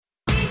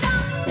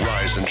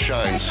Rise and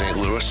shine, St.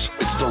 Louis.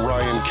 It's the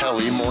Ryan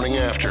Kelly Morning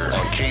After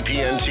on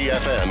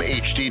KPNT-FM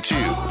HD2,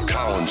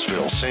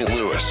 Collinsville, St.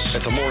 Louis.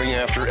 At the Morning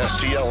After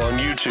STL on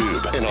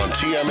YouTube and on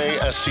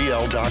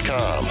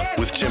TMASTL.com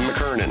with Tim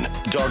McKernan,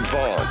 Doug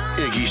Vaughn,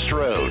 Iggy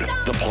Strode,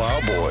 The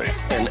Plowboy,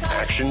 and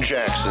Action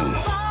Jackson.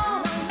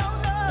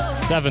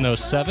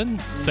 7:07,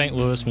 St.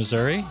 Louis,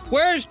 Missouri.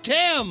 Where's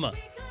Tim?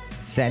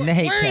 Send the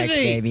hate Where is text,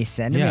 he? baby.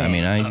 Send him Yeah, I in.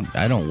 mean,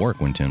 I don't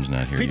work when Tim's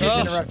not here. He just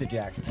either, interrupted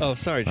Jackson. Oh,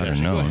 sorry, I don't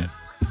Jackson. know. Go ahead.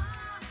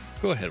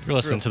 Go ahead. You're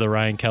listening to the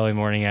Ryan Kelly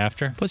Morning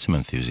After. Put some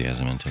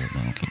enthusiasm into it,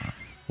 man. Come on.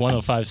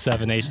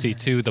 1057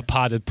 HD2, The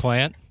Potted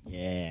Plant.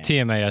 Yeah.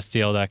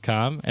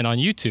 TMASTL.com. And on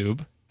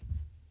YouTube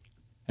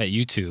at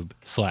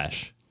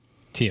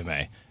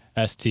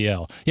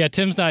YouTube/TMASTL. Yeah,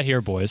 Tim's not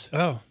here, boys.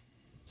 Oh,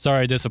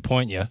 Sorry I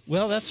disappoint you.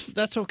 well,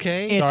 that's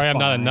okay. It's Sorry I'm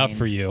not fine. enough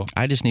for you.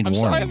 I just need I'm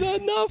sorry I'm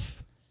warning. not enough.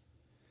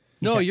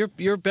 No,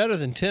 you're better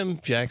than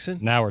Tim, Jackson.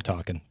 Now we're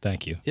talking.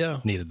 Thank you. Yeah.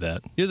 Needed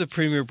that. You're the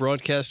premier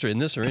broadcaster in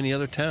this or any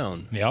other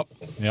town. Yep.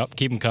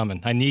 Keep them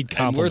coming. I need And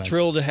compliments. we're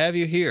thrilled to have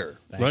you here,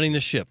 running the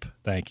ship.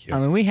 Thank you. I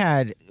mean, we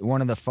had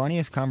one of the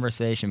funniest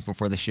conversations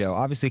before the show.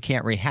 Obviously,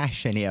 can't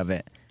rehash any of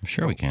it. I'm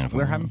sure we can. if we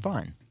We're want. having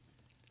fun.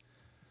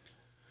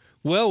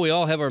 Well, we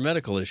all have our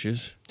medical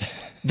issues.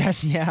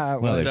 That's Well,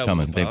 what they've that come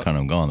was and they've about. come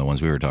and gone. The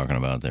ones we were talking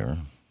about, they were.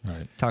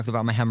 Right. Talked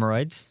about my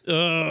hemorrhoids.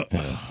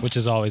 Which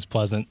is always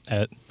pleasant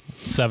at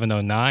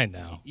 7:09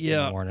 now in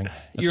Yeah. the morning.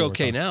 That's You're what we're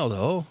okay talking- now,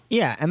 though.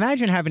 Yeah,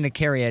 imagine having to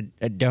carry a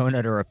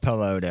donut or a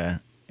pillow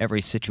to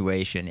every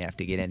situation you have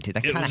to get into.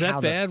 That's It kind was of that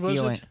how bad, the was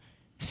feeling. it?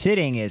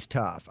 Sitting is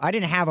tough. I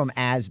didn't have them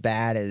as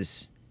bad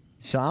as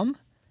some,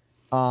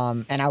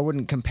 and I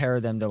wouldn't compare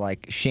them to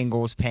like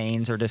shingles,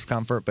 pains, or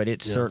discomfort. But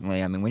it's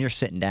certainly. I mean, when you're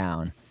sitting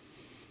down,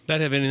 That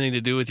have anything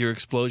to do with your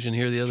explosion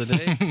here the other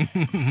day?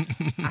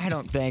 I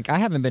don't think I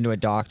haven't been to a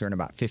doctor in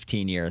about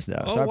 15 years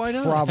though. Oh, so why I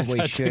not?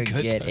 probably should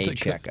get that's a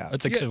checkup.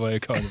 That's a good way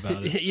of going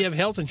about it. You have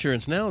health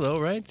insurance now, though,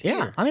 right?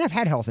 Yeah, I mean, I've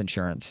had health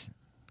insurance.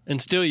 And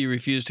still you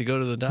refuse to go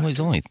to the Well, doctor? he's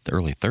only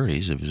early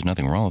 30s. If there's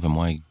nothing wrong with him,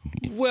 why?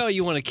 Well,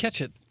 you want to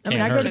catch it. I mean,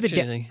 Can't I go to hurt. the Catch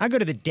anything. I go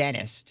to the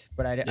dentist,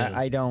 but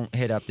I don't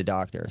hit up the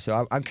doctor.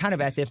 So I'm kind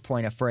of at this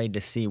point afraid to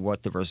see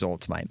what the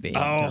results might be. in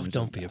Oh, terms of-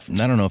 don't be afraid.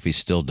 I don't know if he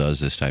still does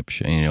this type of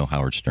show. You know,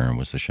 Howard Stern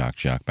was the shock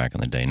jock back in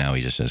the day. Now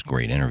he just does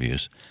great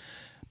interviews.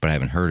 But I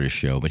haven't heard his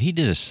show. But he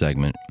did a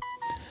segment.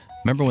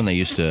 Remember when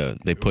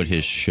they put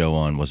his show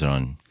on, was it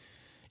on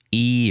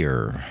E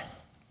or...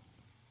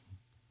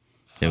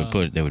 They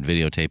would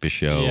videotape his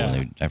show. Yeah.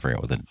 And I forget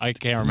what the I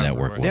can't remember.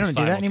 network where was. They don't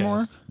do that anymore?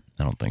 Simulcast.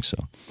 I don't think so.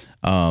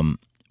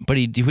 But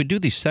he would do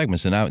these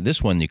segments, and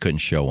this one you couldn't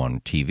show on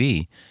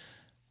TV.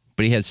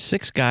 But he had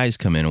 6 guys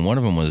come in, and one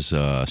of them was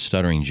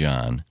Stuttering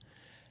John.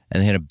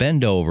 And they had to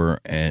bend over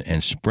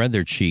and spread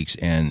their cheeks,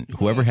 and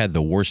whoever had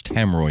the worst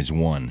hemorrhoids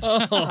won.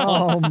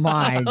 Oh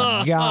my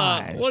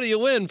God! What do you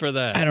win for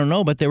that? I don't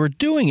know, but they were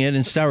doing it,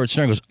 and Howard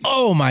Stern goes,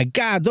 "Oh my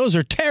God, those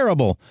are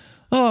terrible."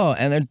 Oh,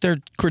 and they're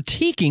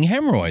critiquing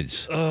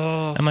hemorrhoids.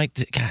 Oh, I'm like,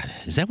 God,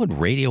 is that what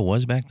radio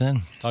was back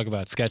then? Talk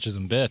about sketches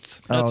and bits.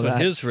 that's Oh, what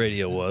his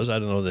radio was. I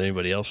don't know that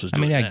anybody else was I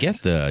doing mean, I that.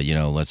 get the,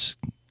 let's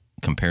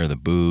compare the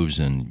boobs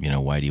and,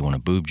 why do you want a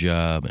boob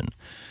job? And,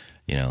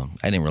 I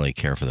didn't really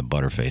care for the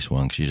butterface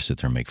one because you just sit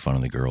there and make fun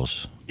of the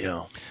girls.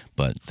 Yeah.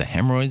 But the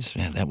hemorrhoids,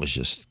 man, that was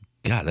just,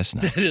 God, that's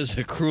not. That is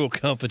a cruel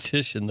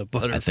competition, the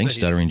butterface. I think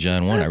Stuttering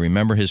John won. I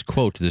remember his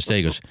quote to this day.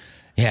 He goes,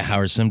 yeah,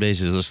 Howard, some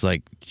days it looks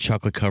like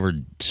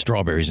chocolate-covered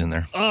strawberries in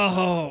there.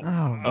 Oh,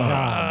 Oh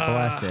God,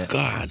 bless it.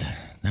 God,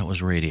 that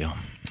was radio.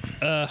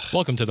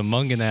 Welcome to the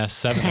Munganass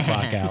 7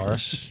 o'clock hour. Ryan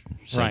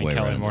Segue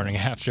Kelly right Morning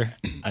After.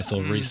 Nice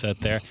little reset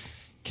there.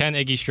 Ken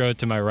Iggy Strode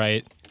to my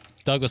right.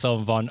 Douglas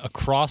Elvin Vaughn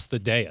across the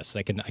dais.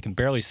 I can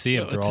barely see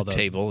him through it's all a the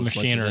table as much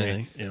as machinery.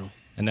 anything, yeah.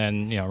 And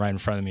then, right in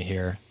front of me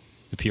here,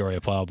 the Peoria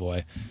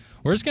Plowboy.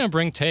 We're just going to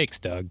bring takes,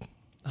 Doug.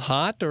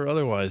 Hot or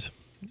otherwise?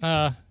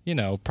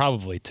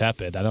 Probably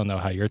tepid. I don't know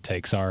how your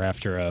takes are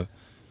after a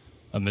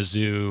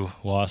Mizzou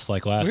loss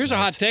like last Here's a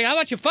hot night's. take. How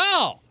about you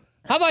foul?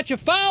 How about you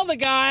foul the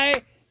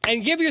guy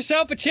and give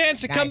yourself a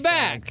chance to come Nice,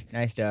 back? Doug.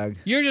 Nice, Doug.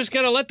 You're just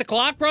going to let the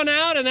clock run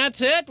out and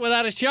that's it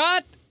without a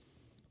shot?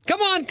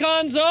 Come on,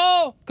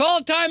 Conzo. Call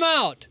a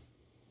timeout.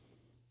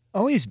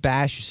 Always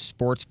bash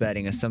sports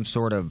betting as some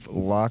sort of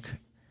luck,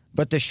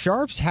 but the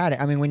Sharps had it.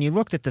 I mean, when you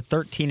looked at the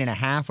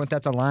 13.5, went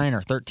that the line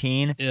or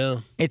 13? Yeah.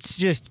 It's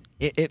just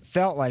it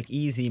felt like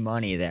easy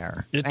money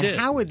there. It and did.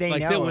 how would they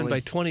like know? they it went by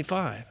was-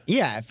 25.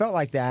 Yeah, it felt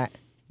like that.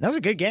 That was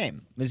a good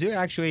game. Mizzou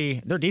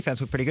actually, their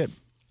defense was pretty good.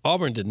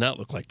 Auburn did not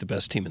look like the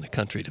best team in the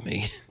country to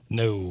me.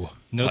 No,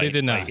 they By-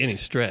 did not. By any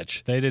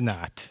stretch. They did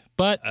not.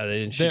 But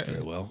They didn't shoot they're-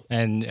 very well.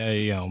 And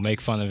make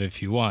fun of it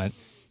if you want.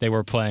 They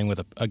were playing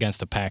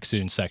against a packed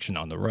student section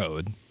on the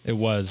road. It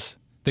was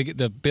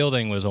the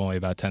building was only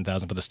about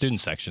 10,000, but the student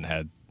section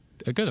had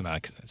a good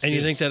amount. Of And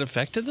you think students. that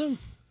affected them?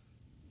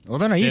 Well,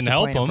 they're not used didn't to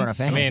help playing in them? front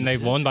of I fans. mean, they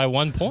won by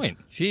 1 point.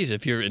 Geez,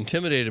 if you're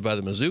intimidated by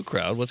the Mizzou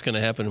crowd, what's going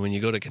to happen when you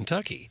go to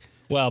Kentucky?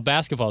 Well,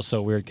 basketball is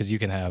so weird because you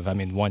can have. I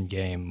mean, one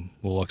game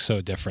will look so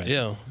different.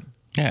 Yeah.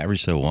 Yeah, every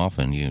so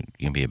often you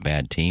can be a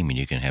bad team and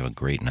you can have a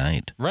great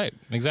night. Right,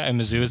 exactly.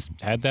 And Mizzou has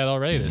had that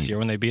already this year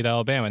when they beat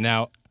Alabama.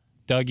 Now,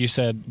 Doug,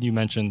 you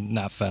mentioned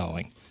not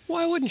fouling.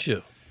 Why wouldn't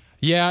you?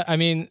 Yeah, I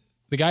mean,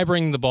 the guy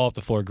bringing the ball up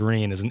the floor,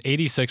 Green, is an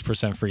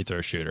 86% free throw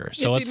shooter.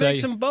 So if he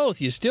makes them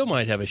both, you still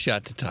might have a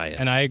shot to tie it.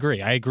 And I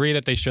agree. I agree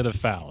that they should have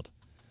fouled.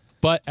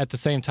 But at the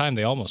same time,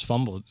 they almost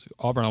fumbled.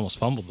 Auburn almost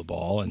fumbled the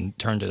ball and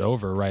turned it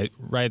over right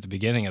at the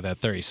beginning of that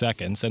 30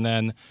 seconds. And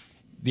then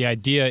the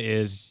idea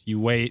is you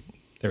wait.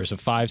 There's a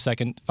 5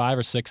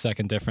 or 6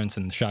 second difference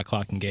in the shot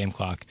clock and game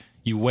clock.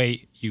 You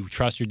wait. You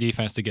trust your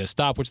defense to get a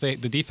stop, which the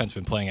defense has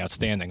been playing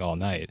outstanding all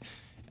night.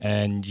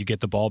 And you get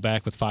the ball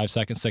back with 5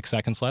 seconds, 6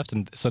 seconds left.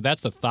 And so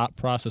that's the thought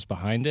process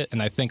behind it.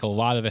 And I think a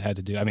lot of it had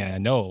to do, I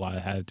know a lot of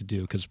it had to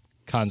do because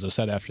Konzo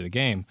said after the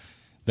game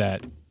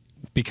that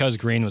because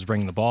Green was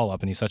bringing the ball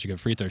up and he's such a good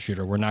free throw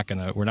shooter, we're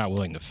not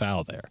willing to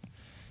foul there.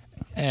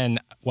 And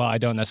while I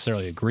don't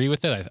necessarily agree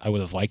with it, I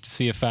would have liked to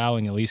see a foul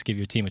and at least give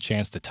your team a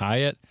chance to tie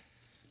it.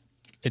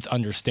 It's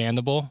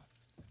understandable.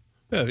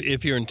 Well,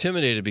 if you're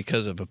intimidated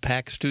because of a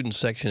packed student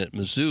section at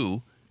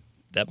Mizzou,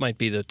 that might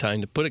be the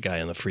time to put a guy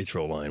on the free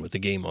throw line with the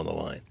game on the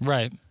line.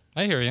 Right.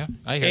 I hear you.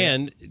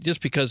 And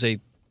just because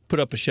they put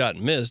up a shot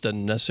and missed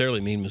doesn't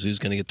necessarily mean Mizzou's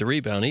going to get the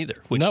rebound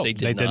either, which no, they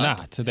did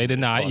not. They did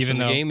not. Cost even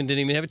them though the game and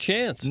didn't even have a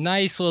chance.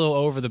 Nice little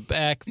over the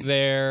back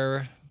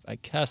there by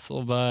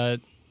Kessel, but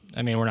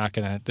I mean, we're not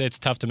going to. It's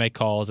tough to make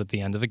calls at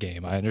the end of a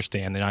game. I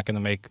understand they're not going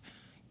to make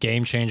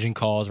game-changing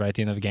calls right at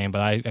the end of the game, but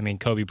I mean,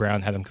 Kobe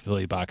Brown had him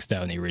completely boxed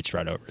out and he reached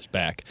right over his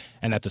back.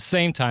 And at the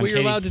same time, well,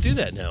 you're allowed to do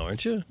that now,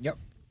 aren't you? Yep.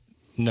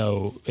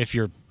 No, if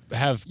you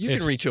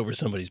can reach over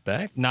somebody's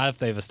back. Not if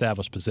they've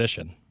established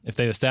position. If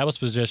they've established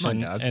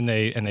position and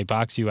they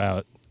box you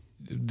out,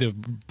 the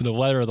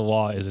letter of the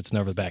law is it's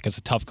never the back. It's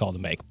a tough call to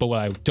make. But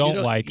what I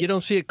you don't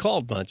see it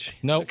called much.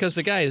 No, because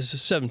the guy is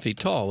 7 feet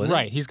tall. Isn't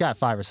right, he? He's got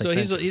 5 or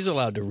 6. So he's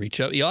allowed to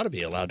reach up. He ought to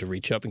be allowed to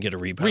reach up and get a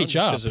rebound. Reach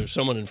up because there's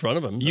someone in front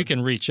of him. You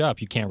can reach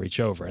up. You can't reach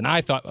over. And I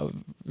thought,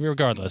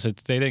 regardless,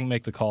 they didn't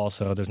make the call,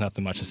 so there's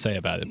nothing much to say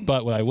about it.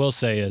 But what I will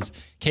say is,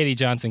 Katie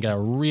Johnson got a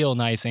real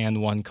nice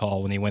and one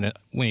call when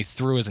he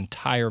threw his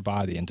entire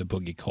body into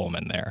Boogie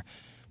Coleman there,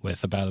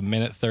 with about a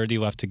minute 30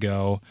 left to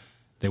go.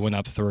 They went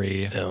up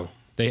 3. Yeah.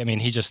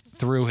 He just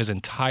threw his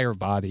entire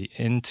body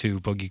into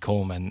Boogie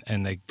Coleman,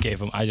 and they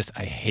gave him. I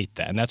hate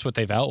that, and that's what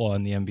they've outlawed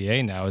in the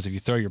NBA now. Is if you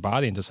throw your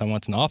body into someone,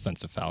 it's an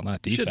offensive foul,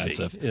 not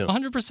defensive.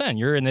 100%.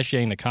 You're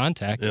initiating the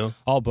contact. Yeah.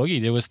 All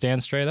Boogie did was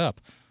stand straight up.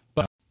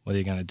 But what are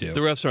you going to do? The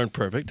refs aren't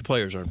perfect. The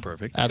players aren't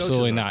perfect. The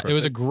Absolutely not. Perfect. It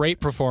was a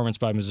great performance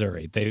by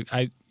Missouri.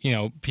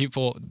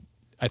 People.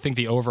 I think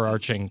the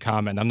overarching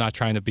comment. I'm not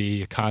trying to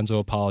be a Konzo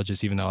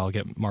apologist, even though I'll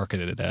get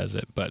marketed as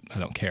it, but I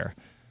don't care.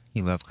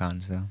 You love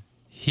Konzo.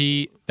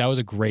 That was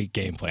a great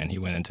game plan he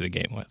went into the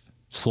game with.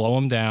 Slow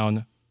him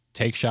down,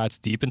 take shots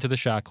deep into the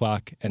shot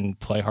clock, and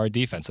play hard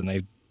defense.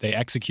 And they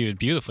executed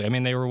beautifully. I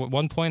mean, they were at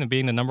one point of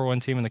being the number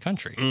 1 team in the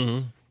country.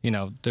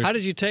 Mm-hmm. How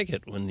did you take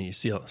it when you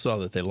saw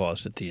that they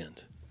lost at the end?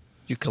 Did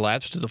you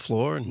collapse to the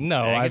floor?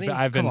 No,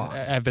 I've been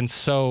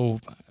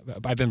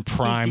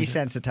primed,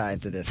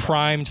 desensitized to this,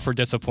 primed for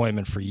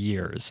disappointment for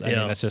years. I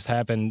mean, that's just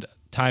happened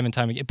time and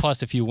time again.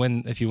 Plus, if you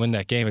win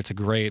that game, it's a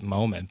great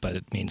moment, but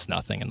it means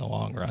nothing in the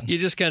long run. You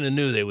just kind of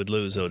knew they would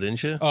lose, though,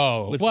 didn't you?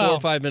 Oh, with 4 or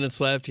 5 minutes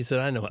left, you said,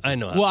 "I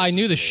know." Well, I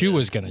knew the shoe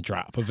was going to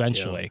drop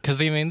eventually because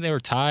they were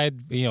tied.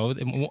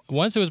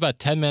 Once it was about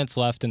 10 minutes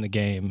left in the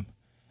game,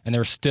 and they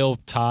were still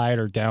tied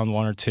or down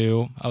 1 or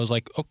 2. I was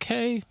like,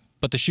 okay.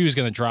 But the shoe's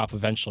going to drop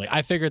eventually.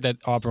 I figured that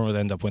Auburn would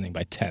end up winning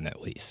by 10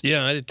 at least.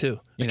 Yeah, I did too.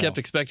 I kept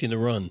expecting the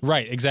run.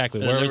 Right, exactly.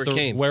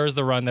 Where was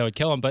the run that would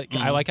kill him? But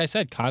like I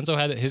said, Konzo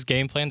had his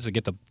game plans to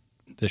get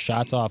the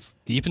shots off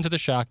deep into the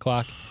shot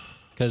clock.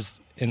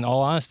 Because in all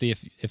honesty,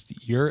 if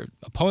your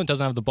opponent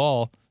doesn't have the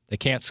ball, they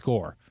can't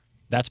score.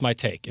 That's my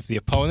take. If the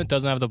opponent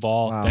doesn't have the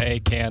ball, they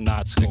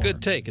cannot score. It's a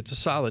good take. It's a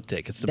solid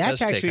take. It's the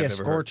best take I've ever heard. That's actually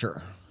a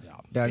scorcher.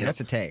 Doug,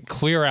 that's a take.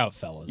 Clear out,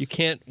 fellas. You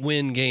can't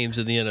win games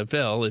in the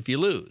NFL if you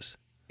lose.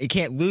 You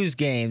can't lose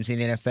games in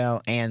the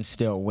NFL and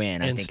still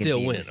win. I think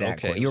still win.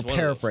 Okay. You're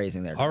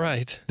paraphrasing there. All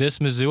right. This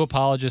Mizzou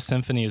Apologist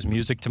Symphony is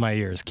music to my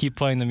ears. Keep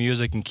playing the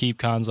music and keep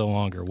Konzo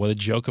longer. What a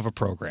joke of a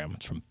program.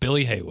 It's from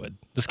Billy Haywood,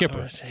 the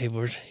skipper.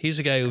 Hayward. He's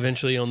the guy who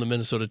eventually owned the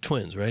Minnesota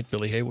Twins, right?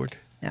 Billy Hayward?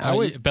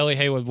 Billy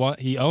Haywood,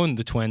 he owned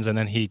the Twins, and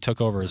then he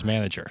took over as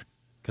manager.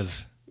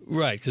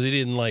 Right, because he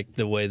didn't like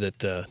the way that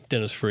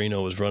Dennis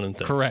Farino was running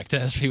things. Correct.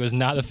 He was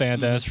not a fan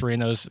of Dennis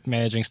Farino's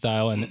managing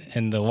style,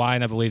 and the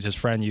line I believe his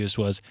friend used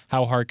was,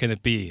 "How hard can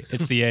it be?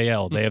 It's the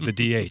AL. They have the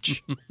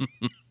DH."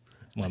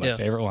 One of my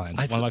favorite lines.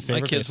 One of my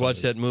favorite. My kids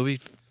watched that movie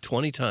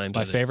 20 times.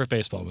 My favorite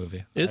baseball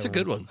movie. It's a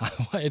good one.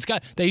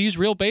 They use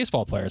real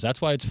baseball players.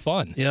 That's why it's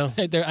fun. Yeah.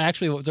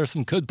 There's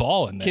some good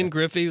ball in there. Ken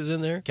Griffey was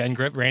in there.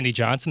 Randy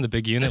Johnson, the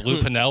big unit.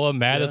 Lou Piniella,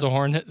 mad as a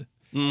hornet.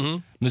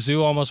 Mm-hmm.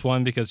 Mizzou almost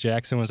won because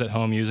Jackson was at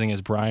home using his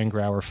Brian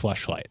Grauer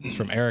fleshlight. It's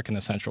from Eric in the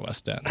Central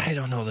West End. I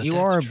don't know that you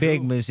are a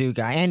big Mizzou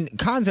guy, and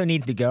Konzo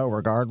needs to go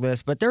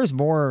regardless. But there's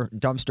more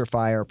dumpster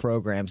fire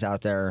programs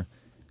out there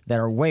that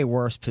are way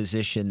worse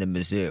positioned than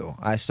Mizzou.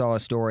 I saw a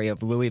story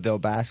of Louisville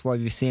basketball.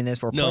 Have you seen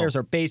this? Where players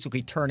are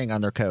basically turning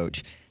on their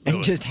coach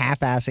and just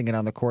half-assing it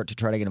on the court to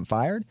try to get him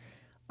fired.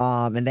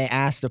 And they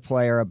asked a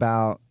player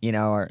about,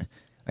 are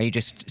you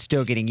just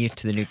still getting used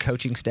to the new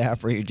coaching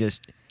staff, or are you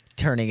just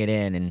turning it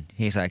in? And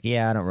he's like,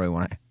 yeah, I don't really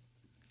want to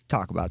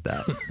talk about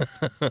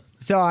that.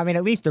 So, I mean,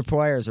 at least their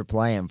players are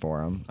playing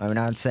for them. I mean,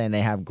 I'm not saying they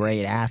have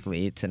great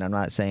athletes, and I'm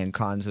not saying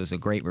Konzo's a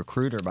great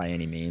recruiter by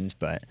any means,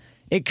 but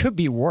it could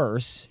be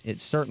worse.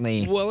 It's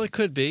certainly... Well, it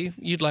could be.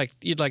 You'd like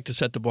to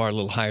set the bar a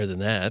little higher than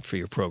that for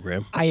your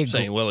program. I agree.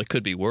 Saying, well, it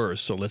could be worse,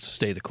 so let's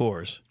stay the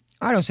course.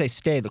 I don't say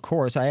stay the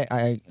course.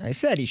 I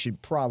said he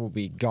should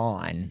probably be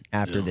gone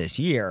after this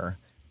year,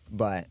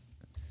 but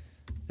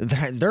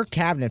their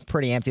cabinet's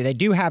pretty empty. They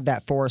do have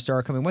that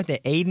 4-star coming. What, the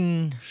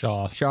Aiden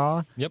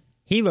Shaw? Yep.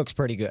 He looks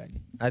pretty good.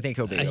 I think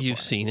he'll be good. You've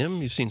seen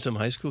him? You've seen some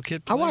high school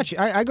kid play? I watch.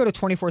 I go to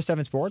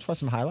 24/7 Sports, watch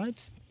some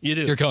highlights. You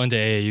do? You're going to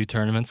AAU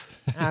tournaments?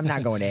 I'm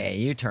not going to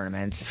AAU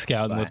tournaments.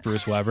 Scouting with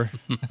Bruce Weber?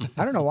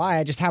 I don't know why.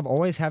 I just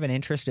always have an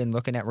interest in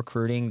looking at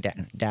recruiting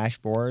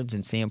dashboards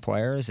and seeing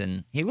players,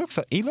 and he looks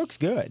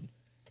good.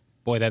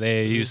 Boy, that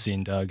AAU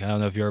scene, Doug. I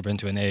don't know if you've ever been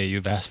to an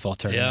AAU basketball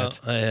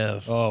tournament. Yeah, I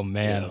have. Oh,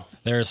 man. Yeah.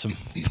 There are some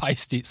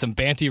feisty, some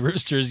banty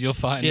roosters you'll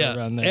find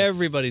around there.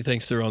 Everybody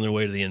thinks they're on their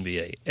way to the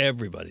NBA.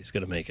 Everybody's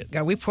going to make it.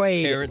 Yeah, we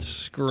played... Parents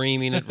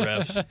screaming at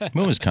refs.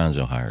 When was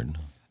Konzo hired?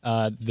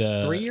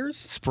 The 3 years?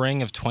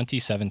 Spring of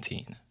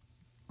 2017.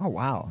 Oh,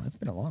 wow. It's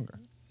been a longer.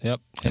 Yep.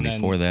 And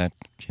before that,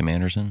 Kim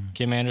Anderson?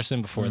 Kim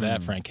Anderson. Before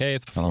that, Frank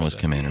Haith. How long was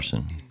Kim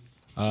Anderson?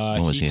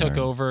 He took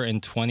over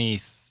in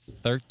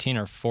 2013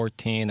 or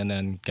 14 and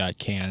then got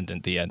canned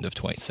at the end of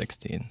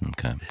 2016.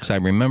 Okay. Because I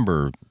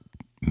remember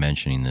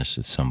mentioning this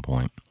at some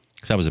point,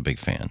 because I was a big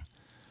fan.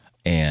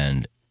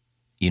 And,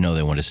 they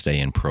wanted to stay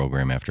in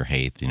program after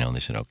Haith. They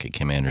said, okay,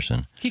 Kim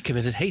Anderson. He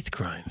committed hate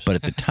crimes. But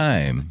at the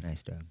time,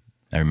 Nice job.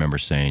 I remember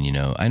saying,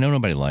 I know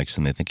nobody likes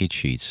him. They think he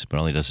cheats, but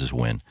all he does is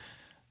win.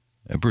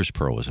 Bruce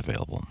Pearl was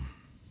available.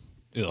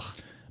 Ugh.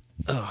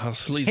 Oh, how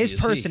sleazy His is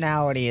he?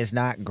 personality is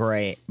not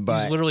great, He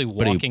but... was literally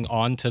walking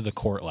onto the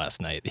court last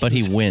night. But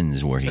he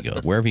wins where he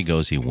goes. Wherever he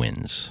goes, he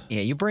wins.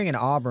 Yeah, you bring an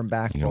Auburn You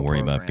basketball don't worry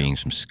program. about being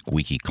some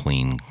squeaky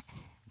clean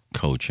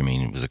coach. I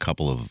mean, it was a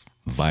couple of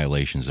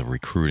violations of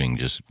recruiting,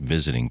 just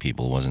visiting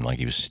people. It wasn't like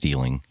he was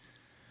stealing.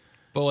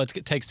 Well, it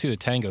takes two to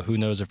tango. Who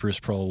knows if Bruce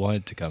Pearl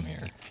wanted to come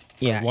here?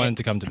 Yeah, Or wanted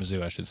to come to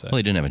Mizzou, I should say. Well,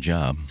 he didn't have a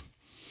job.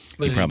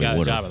 He probably got a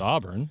would've. job at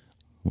Auburn.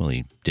 Well,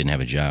 he didn't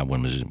have a job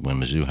when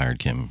Mizzou hired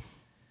Kim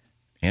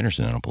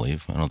Anderson, I don't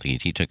believe. I don't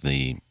think he took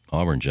the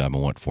Auburn job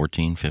in,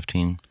 14,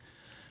 15?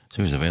 So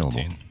he was available.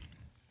 15.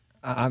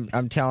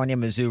 I'm telling you,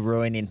 Mizzou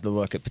really needs to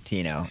look at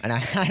Patino. And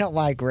I don't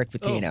like Rick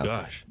Pitino. Oh,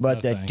 gosh. But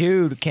No, the thanks.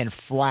 dude can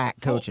flat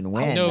coach and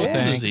win. no, How man.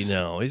 old thanks. is he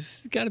now?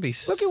 He's got to be...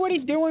 Look at what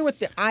he's doing with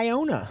the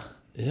Iona.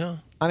 Yeah.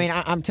 I mean,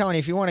 I'm telling you,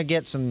 if you want to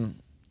get some,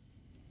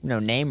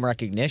 name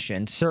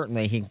recognition,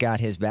 certainly he got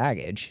his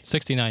baggage.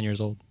 69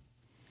 years old.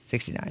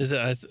 69.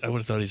 I would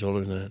have thought he's older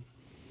than that.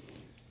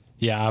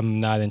 Yeah, I'm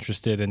not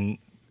interested in...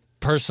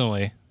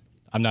 Personally,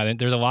 I'm not...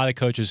 There's a lot of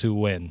coaches who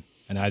win,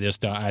 and I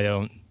just don't... I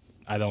don't...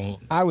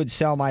 I would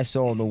sell my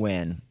soul to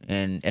win.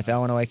 And if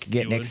Illinois could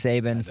get You Nick would?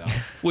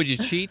 Saban, Would you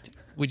cheat?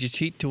 Would you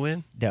cheat to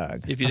win?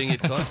 Doug. If you didn't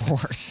get Of caught?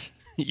 course.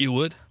 You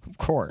would? Of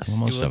course. Well,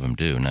 most of them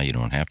do. Now you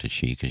don't have to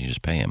cheat because you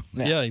just pay him.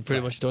 Yeah, you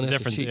pretty much don't It's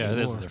have different. to cheat Yeah, it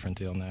is a anymore. different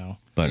deal now.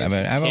 But I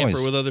mean, I've Tamper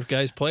always, with other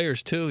guys'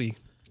 players, too.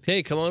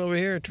 Hey, come on over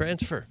here,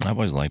 transfer. I've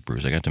always liked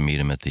Bruce. I got to meet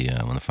him at the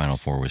when the Final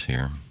Four was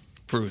here.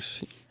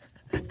 Bruce.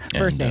 First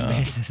And, name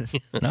basis.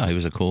 No, he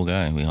was a cool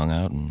guy. We hung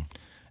out and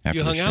after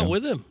You the hung show, out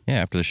with him? Yeah,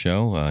 after the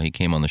show, he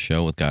came on the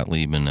show with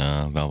Gottlieb and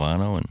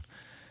Valvano, and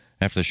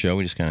after the show,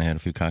 we just kind of had a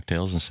few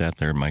cocktails and sat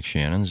there at Mike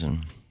Shannon's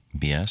and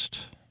BS'd.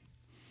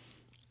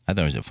 I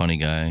thought he was a funny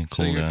guy, So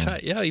cool you're guy.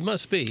 tight. Yeah, he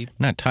must be.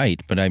 Not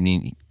tight, but I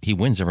mean, he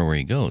wins everywhere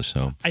he goes.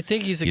 So I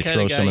think he's the you kind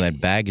throw of guy. some of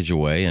that baggage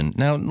away. And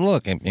now,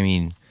 look, I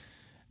mean,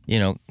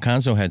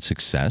 Konzo had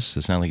success.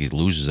 It's not like he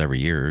loses every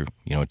year.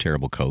 A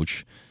terrible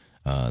coach.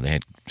 They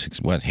had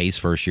Hayes'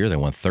 first year, they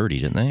won 30,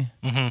 didn't they?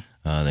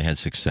 Mm-hmm. They had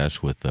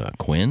success with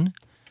Quinn.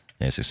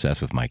 They had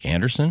success with Mike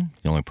Anderson.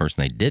 The only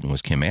person they didn't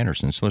was Kim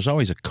Anderson. So there's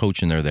always a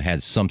coach in there that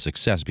had some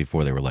success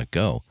before they were let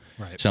go.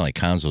 Right. It's not like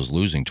Konzo's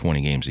losing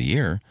 20 games a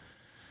year.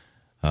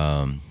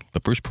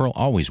 But Bruce Pearl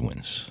always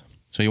wins.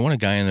 So you want a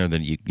guy in there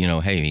that,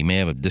 hey, he may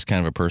have this kind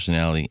of a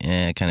personality,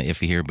 kind of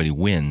iffy here, but he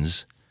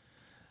wins.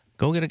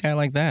 Go get a guy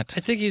like that. I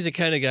think he's the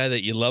kind of guy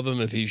that you love him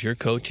if he's your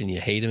coach and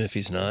you hate him if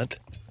he's not.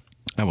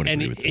 I would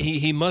And agree with you.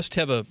 he must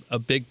have a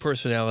big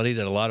personality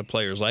that a lot of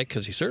players like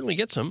because he certainly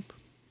gets them.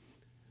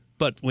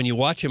 But when you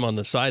watch him on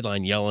the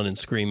sideline yelling and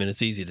screaming,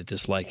 it's easy to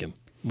dislike him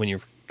when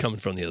you're coming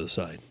from the other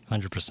side.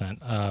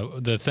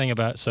 100%. The thing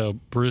about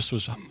Bruce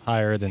was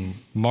hired in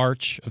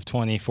March of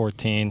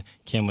 2014.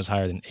 Kim was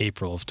hired in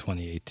April of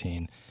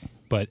 2018.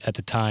 But at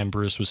the time,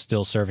 Bruce was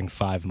still serving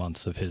 5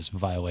 months of his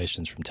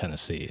violations from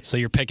Tennessee. So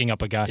you're picking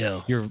up a guy.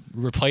 Yeah. You're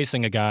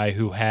replacing a guy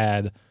who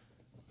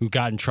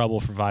got in trouble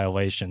for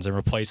violations and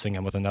replacing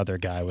him with another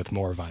guy with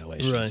more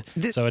violations.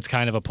 Right. So it's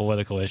kind of a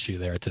political issue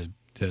there to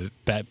to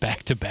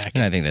back to back.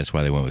 And I think that's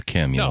why they went with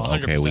Kim. No,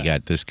 Okay, we 100%.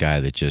 got this guy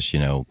that just,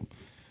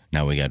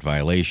 now we got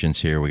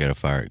violations here. We got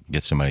to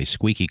get somebody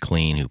squeaky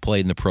clean who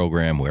played in the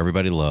program, who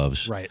everybody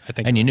loves. Right. I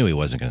think. And you knew he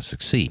wasn't going to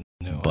succeed.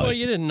 No. But Well,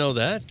 you didn't know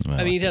that. Well,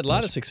 I mean, he had a lot it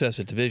of was- success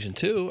at Division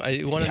II.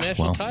 He won a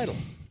national title.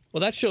 Well,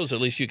 that shows at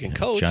least you can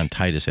coach. John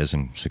Titus has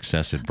some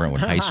success at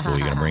Brentwood High School. You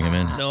going to bring him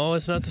in? No,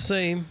 it's not the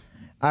same.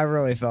 I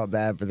really felt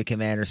bad for the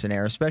Kim Anderson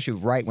era, especially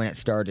right when it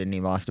started and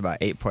he lost about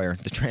 8 players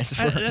to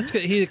transfer. That's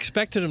good. He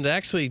expected him to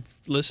actually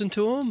listen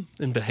to him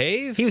and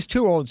behave. He was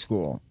too old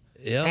school.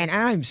 Yeah. And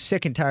I'm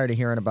sick and tired of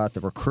hearing about the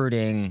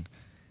recruiting.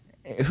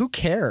 Who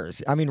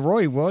cares? I mean,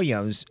 Roy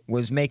Williams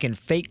was making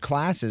fake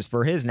classes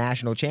for his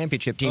national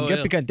championship team. Oh, Just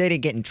yeah. because they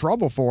didn't get in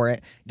trouble for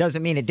it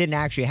doesn't mean it didn't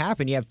actually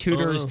happen. You have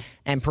tutors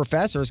and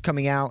professors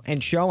coming out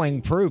and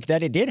showing proof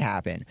that it did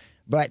happen.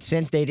 But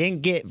since they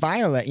didn't get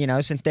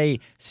since they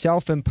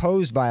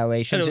self-imposed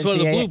violations, And it was one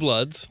of the NCAA Blue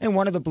Bloods. and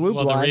one of the blue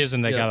Well, bloods. the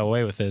reason they Yeah. got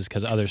away with it is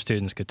because other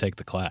students could take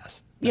the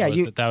class.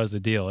 That was the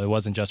deal. It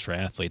wasn't just for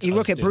athletes. You Other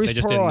look at students, Bruce they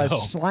just Pearl didn't know.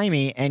 as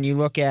slimy, and you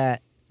look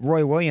at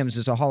Roy Williams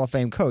as a Hall of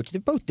Fame coach. They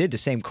both did the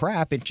same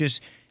crap. It's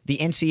just the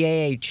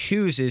NCAA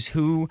chooses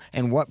who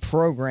and what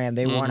program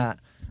they want to.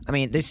 I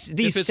mean, these If it's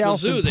Mizzou, they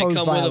self-imposed come with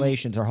them-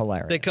 violations are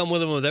hilarious. They come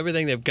with them with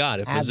everything they've got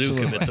if Mizzou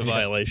Absolutely. commits a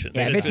violation.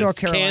 Yeah, And if if it's North it's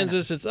Carolina.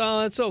 Kansas,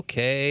 it's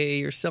okay.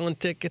 You're selling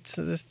tickets.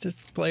 This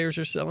players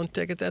are selling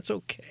tickets. That's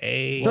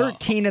okay.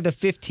 13 of the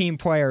 15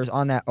 players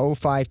on that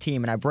 05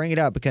 team, and I bring it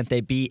up because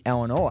they beat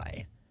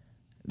Illinois,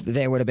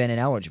 they would have been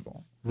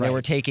ineligible. They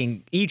were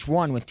each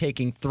one was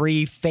taking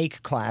 3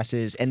 fake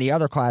classes, and the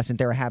other class that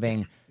they were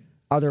having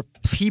other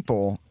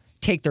people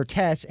take their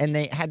tests, and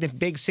they had the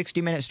big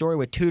 60-minute story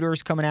with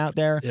tutors coming out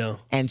there,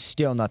 and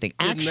still nothing.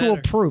 Didn't Actual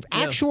matter. proof. Yeah.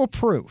 Actual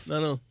proof. I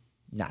know.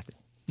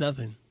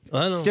 Nothing.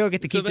 I know. Still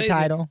get to It's keep the amazing.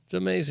 title. It's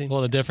amazing.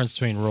 Well, the difference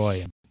between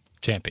Roy and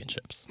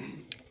championships.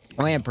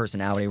 And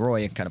personality.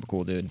 Roy, kind of a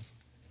cool dude.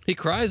 He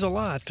cries a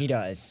lot. He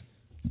does.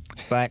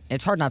 But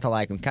it's hard not to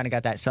like him. Kind of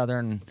got that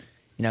southern,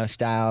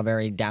 style,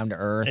 very down to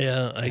earth.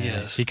 Yeah, I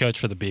guess. He coached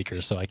for the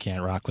Beakers, so I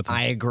can't rock with him.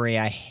 I agree.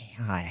 I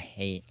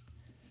hate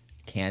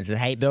Kansas.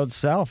 I hate Bill's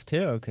self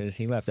too, because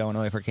he left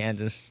Illinois for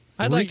Kansas.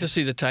 I'd like to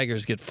see the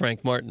Tigers get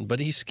Frank Martin, but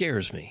he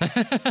scares me.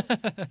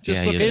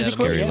 Just he looking is at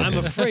scary him, I'm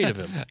looking. afraid of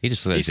him. He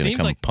just says he's going to seems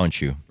come like-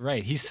 punch you.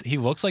 Right. He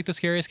looks like the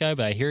scariest guy,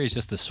 but I hear he's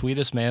just the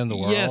sweetest man in the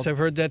world. Yes, I've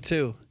heard that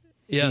too.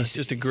 Yeah, he's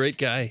just a great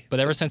guy. But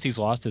ever since he's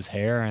lost his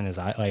hair and his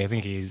eye, I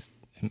think is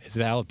it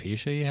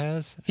alopecia he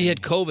has? He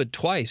had COVID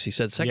twice. He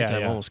said second Yeah,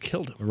 time yeah. almost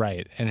killed him.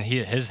 Right. And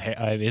his hair,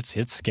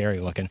 it's scary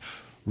looking.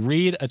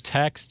 Read a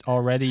text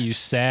already, you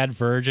sad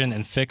virgin,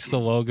 and fix the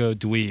logo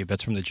dweeb.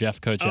 That's from the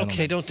Jeff Coach.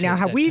 Okay, don't take Now,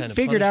 have that we kind of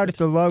figured out if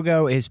punishment. the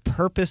logo is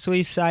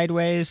purposely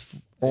sideways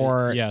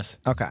or? Yes.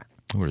 Okay.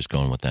 We're just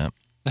going with that.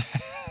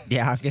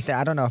 Yeah, I'll get that.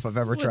 I don't know if I've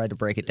ever tried to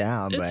break it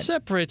down, It but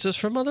separates us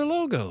from other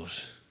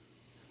logos.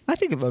 I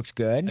think it looks I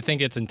good.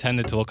 think it's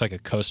intended to look like a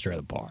coaster at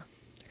a bar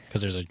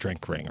because there's a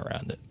drink ring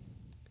around it.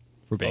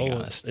 We're being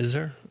honest. Is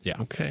there?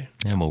 Yeah. Okay.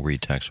 And we'll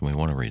retext when we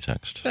want to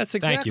retext. That's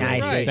Thank exactly you.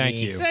 Nice, right. Iggy. Thank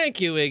you.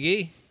 Thank you,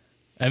 Iggy.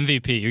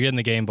 MVP, you're getting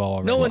the game ball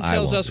already. No one Well, I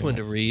tells won't us do when it.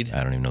 to read.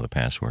 I don't even know the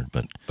password,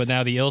 but But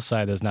now the ill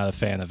side is not a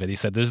fan of it. He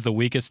said, this is the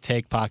weakest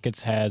take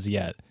Pockets has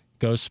yet.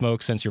 Go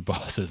smoke since your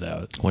boss is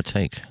out. what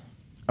take?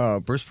 Oh,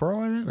 Bruce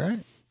Pearl, is it right?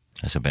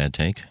 That's a bad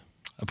take.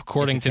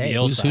 According It's a to the take.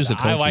 ill Who's, side. who's the I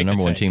coach of like the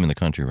number one take. team in the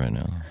country right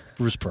now?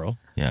 Bruce Pearl.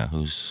 Yeah,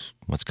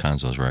 what's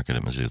Conzo's record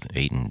at Mizzou?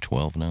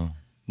 8-12 now?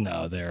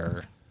 No,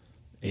 they're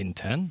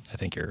 8-10. I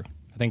think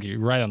you're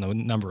right on the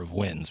number of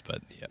wins,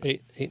 but yeah.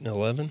 8 and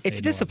 11. It's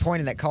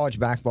disappointing that college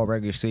basketball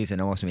regular season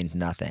almost means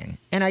nothing.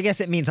 And I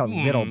guess it means a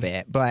little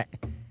bit, but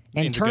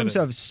in Means a terms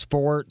good- of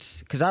sports,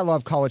 because I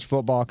love college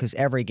football because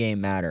every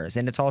game matters.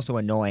 And it's also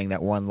annoying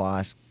that one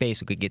loss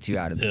basically gets you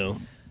out of Yeah.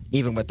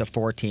 even with the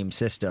 4-team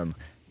system.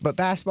 But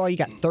basketball, you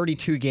got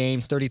 32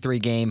 games, 33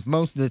 games.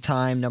 Most of the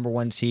time, number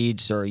one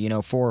seeds are,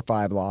 4 or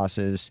 5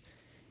 losses.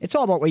 It's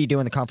all about what you do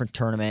in the conference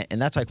tournament,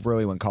 and that's like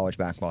really when college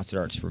basketball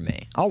starts for me.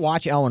 I'll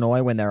watch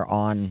Illinois when they're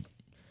on.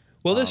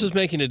 Well, this is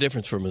making a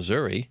difference for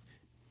Missouri.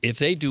 If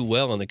they do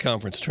well in the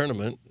conference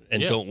tournament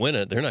and Yeah. don't win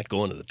it, they're not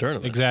going to the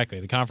tournament. Exactly.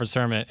 The conference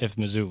tournament, if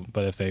Mizzou,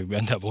 but if they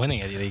end up winning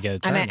it, they get a I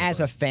tournament. mean, as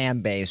a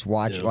fan base,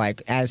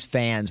 as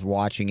fans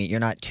watching it, you're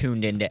not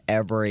tuned into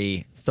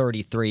every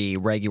 33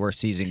 regular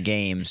season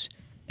games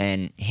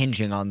and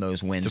hinging on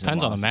those wins.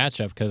 Depends and on the losses.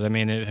 matchup because, I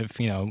mean, if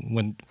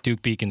when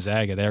Duke beat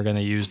Gonzaga, they're going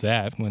to use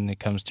that when it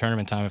comes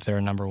tournament time if they're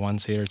a number 1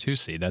 seed or 2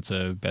 seed. That's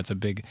a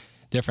big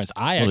difference.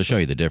 Well, to show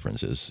you the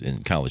differences,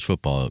 in college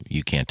football,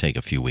 you can't take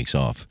a few weeks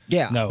off.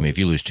 Yeah. No. I mean, if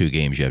you lose 2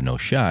 games, you have no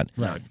shot.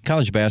 Right.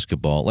 College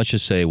basketball, let's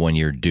just say one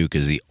year Duke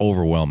is the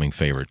overwhelming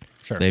favorite.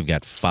 Sure. They've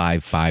got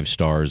 5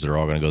 stars that are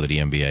all going to go to the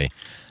NBA.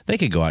 They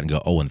could go out and go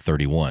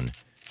 0-31.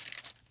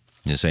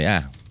 You say,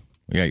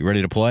 you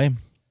ready to play?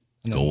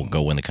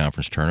 Go win the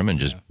conference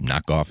tournament and just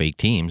knock off 8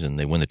 teams, and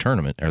they win the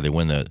tournament, or they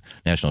win the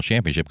national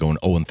championship going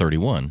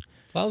 0-31.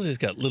 Lousie's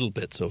got little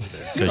bits over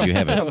there. Because you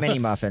have Little mini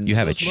muffins. you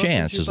have a Those muffins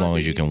chance you're as long about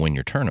as to you can win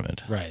your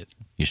tournament. Right.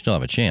 You still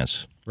have a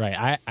chance. Right.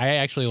 I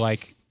actually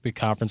like the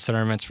conference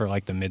tournaments for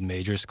like the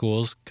mid-major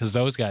schools, because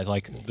those guys,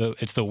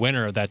 it's the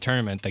winner of that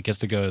tournament that gets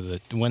to go to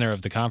the winner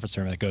of the conference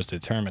tournament that goes to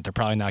the tournament. They're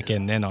probably not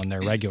getting in on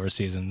their regular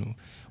season.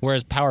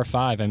 Whereas Power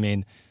 5, I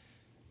mean,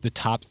 the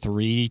top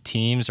 3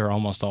 teams are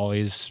almost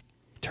always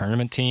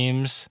tournament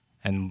teams.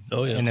 And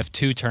and if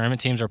 2 tournament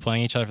teams are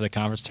playing each other for the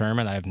conference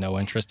tournament, I have no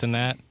interest in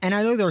that. And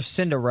I know there's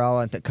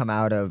Cinderella that come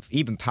out of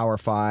even Power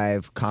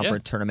 5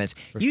 conference tournaments.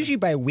 Usually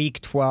by week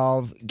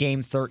 12,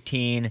 game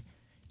 13,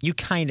 you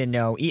kind of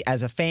know,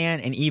 as a fan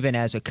and even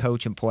as a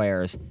coach and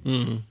players,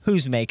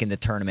 who's making the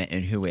tournament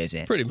and who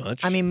isn't. Pretty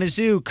much. I mean,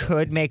 Mizzou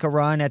could make a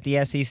run at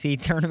the SEC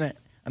tournament.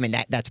 I mean,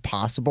 that's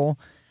possible.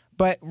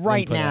 But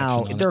right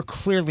now, they're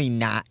clearly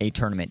not a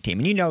tournament team.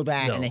 And you know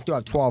that, and they still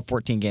have 12,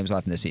 14 games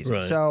left in the season.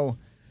 Right. So,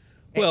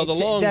 well, the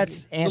long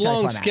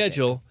schedule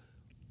schedule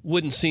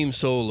wouldn't seem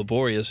so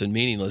laborious and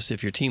meaningless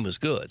if your team was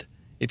good.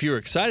 If you were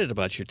excited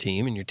about your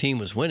team and your team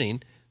was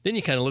winning, then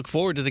you kind of look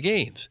forward to the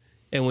games.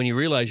 And when you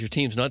realize your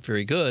team's not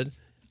very good,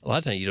 a lot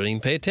of times you don't even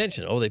pay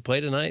attention. Oh, they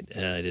play tonight?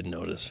 I didn't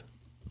notice.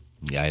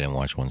 Yeah, I didn't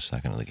watch 1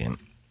 second of the game.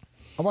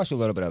 I watched a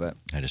little bit of it.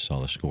 I just saw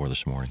the score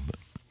this morning. But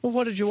Well,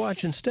 what did you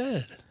watch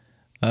instead?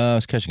 I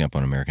was catching up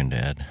on American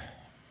Dad.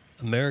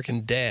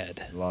 American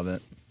Dad. Love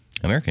it.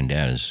 American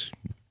Dad is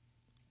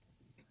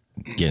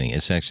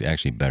it's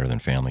actually better than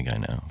Family Guy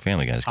now.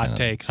 Family Guy's kind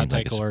of hot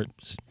take alert.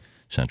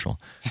 Central.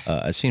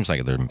 It seems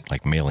like they're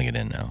like mailing it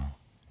in now.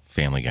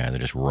 Family Guy, they're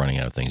just running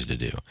out of things to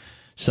do.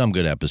 Some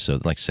good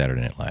episodes, like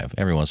Saturday Night Live.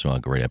 Every once in a while,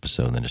 a great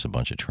episode, and then just a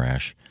bunch of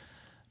trash.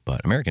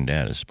 But American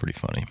Dad is pretty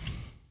funny.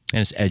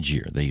 And it's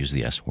edgier. They use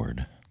the S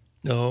word.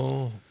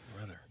 No,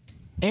 brother.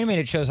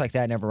 Animated shows like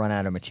that never run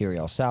out of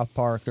material. South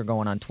Park, they're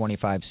going on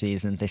 25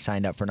 seasons. They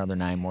signed up for another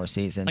 9 more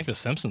seasons. I think The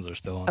Simpsons are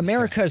still on.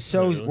 America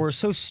we're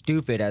so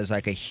stupid as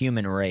like a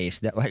human race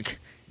that like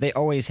they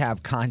always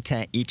have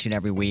content each and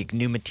every week,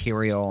 new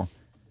material.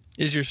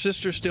 Is your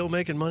sister still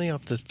making money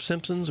off The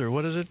Simpsons, or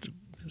what is it?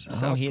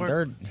 South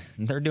Park?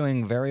 They're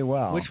doing very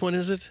well. Which one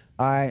is it?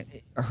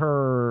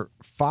 Her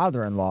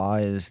father-in-law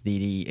is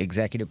the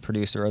executive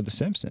producer of The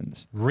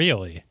Simpsons.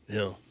 Really?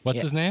 Yeah.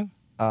 What's his name?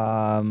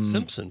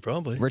 Simpson,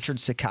 probably.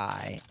 Richard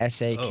Sakai,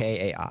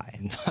 Sakai.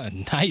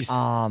 Nice.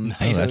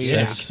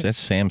 Nice. That's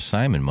Sam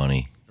Simon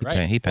money.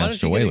 Right. He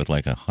passed away with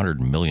like $100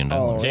 million. Why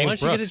don't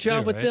James you get a Brooks,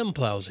 job too, with right? them,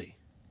 Plowsy?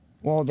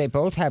 Well, they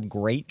both have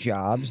great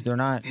jobs. They're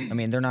not. I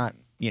mean, they're not.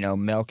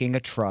 Milking a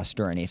trust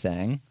or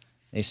anything.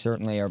 They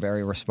certainly are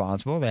very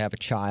responsible. They have a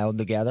child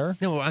together.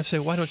 No, I say,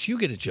 why don't you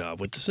get a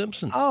job with The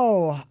Simpsons?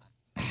 Oh.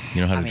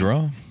 You know how to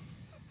draw?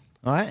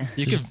 What?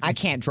 I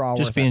can't draw.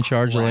 Just worth be in a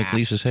charge of like crap.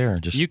 Lisa's hair.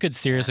 You could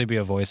seriously be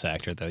a voice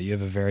actor, though. You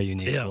have a very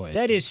unique voice.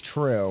 That is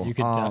true. You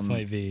could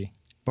definitely be.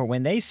 But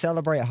when they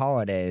celebrate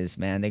holidays,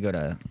 man, they go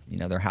to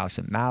their house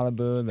in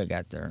Malibu. They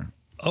got their.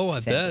 Oh,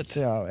 I bet.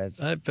 So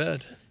I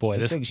bet. Boy,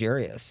 it's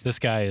luxurious. This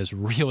guy is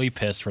really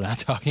pissed for not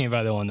talking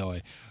about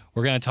Illinois.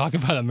 We're going to talk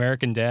about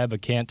American Dad,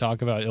 but can't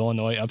talk about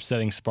Illinois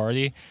upsetting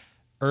Sparty.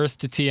 Earth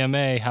to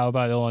TMA. How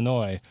about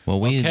Illinois? Well,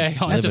 we on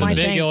to the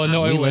big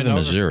Illinois we live win in over-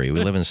 Missouri.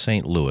 We live in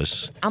St.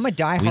 Louis. I'm a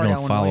diehard We don't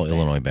Illinois follow fan.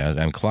 Illinois bad.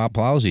 I mean,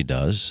 Plowsy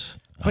does.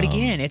 But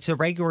again, it's a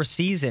regular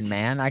season,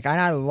 man. Like,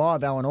 I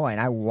love Illinois,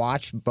 and I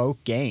watch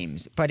both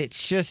games. But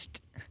it's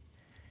just,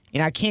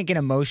 I can't get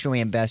emotionally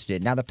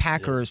invested. Now, the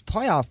Packers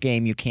playoff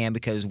game, you can,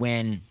 because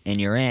win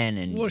and you're in,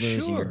 and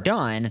lose and you're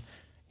done.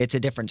 It's a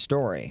different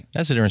story.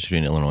 That's the difference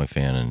between an Illinois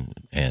fan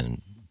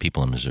and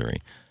people in Missouri.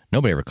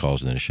 Nobody ever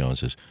calls into the show and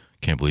says,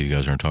 "Can't believe you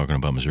guys aren't talking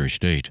about Missouri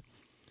State."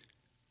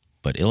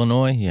 But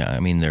Illinois, yeah, I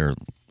mean,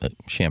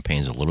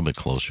 Champaign's a little bit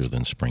closer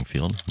than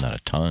Springfield, not a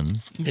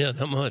ton. Yeah,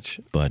 not much.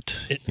 But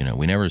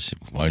we never.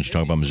 Why don't you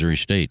talk about Missouri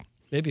State?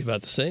 Maybe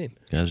about the same.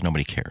 Because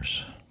nobody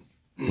cares,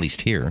 at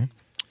least here.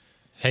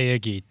 Hey,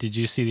 Iggy, did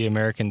you see the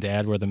American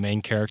Dad where the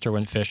main character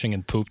went fishing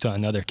and pooped on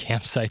another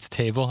campsite's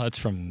table? That's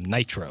from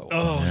Nitro.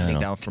 Oh, I think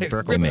that was from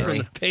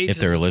Berkeley. If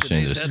they're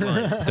listening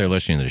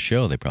to the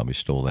show, they probably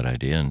stole that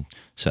idea, and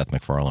Seth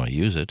MacFarlane will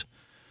use it.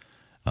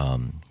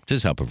 This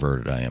is how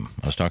perverted I am.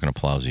 I was talking to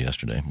Plowsy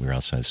yesterday. We were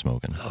outside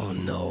smoking. Oh,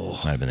 no.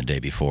 Might have been the day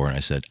before, and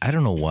I said, I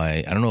don't know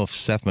why. I don't know if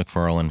Seth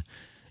MacFarlane,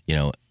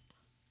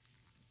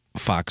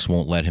 Fox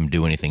won't let him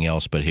do anything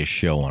else but his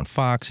show on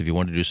Fox if he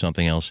wanted to do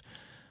something else.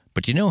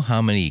 But do you know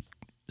how many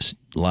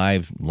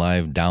live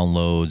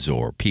downloads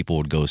or people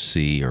would go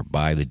see or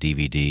buy the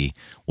DVD,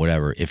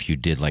 whatever, if you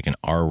did like an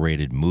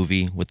R-rated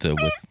movie with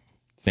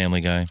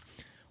Family Guy,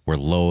 where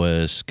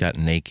Lois got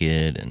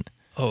naked and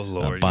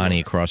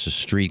Bonnie across the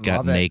street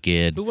got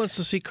naked. Who wants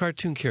to see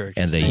cartoon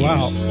characters?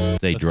 And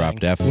they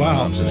dropped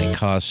F-bombs and they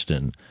cussed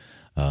and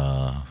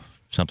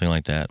something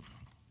like that.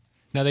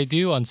 Now, they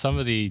do on some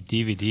of the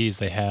DVDs,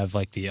 they have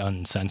like the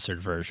uncensored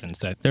versions.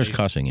 There's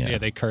cussing, yeah. Yeah,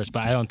 they curse,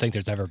 but I don't think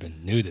there's ever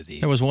been nudity.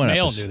 There was one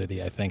male episode.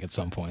 nudity, I think, at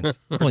some points.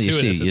 Well, you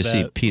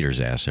see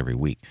Peter's ass every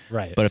week.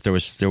 Right. But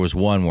if there was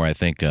one where I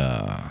think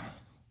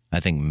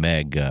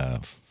Meg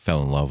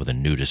fell in love with a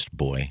nudist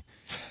boy,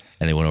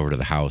 and they went over to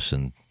the house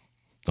and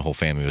the whole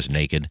family was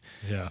naked.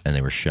 Yeah. And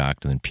they were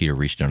shocked. And then Peter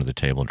reached under the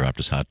table, dropped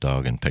his hot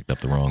dog, and picked up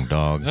the wrong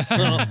dog.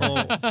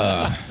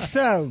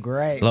 So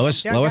great.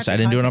 Lois, I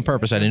didn't do it on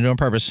purpose.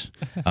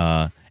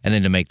 And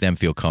then to make them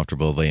feel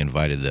comfortable, they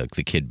invited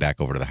the kid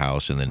back over to the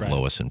house, and then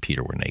Lois and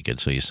Peter were naked,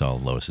 so you saw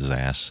Lois's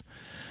ass.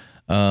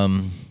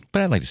 But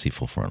I'd like to see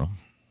full frontal.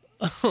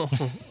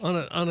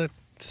 On a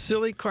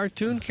silly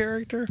cartoon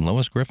character?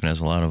 Lois Griffin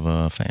has a lot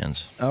of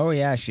fans. Oh,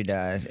 yeah, she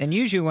does. And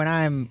usually when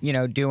I'm,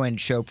 doing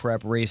show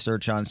prep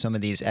research on some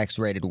of these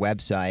X-rated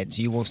websites,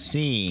 you will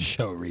see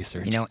Show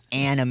research.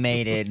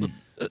 Animated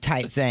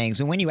type things.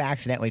 And when you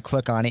accidentally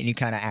click on it and you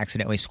kind of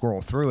accidentally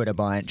scroll through it a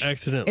bunch,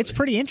 it's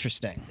pretty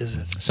interesting. Is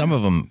it? Some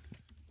of them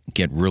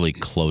get really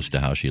close to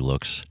how she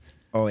looks.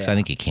 Oh, yeah. So I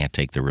think you can't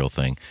take the real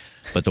thing.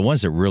 But the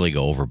ones that really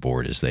go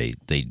overboard is they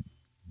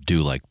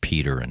do like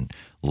Peter and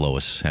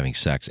Lois having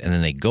sex, and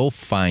then they go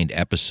find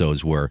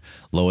episodes where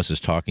Lois is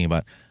talking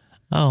about,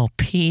 oh,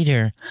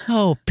 Peter,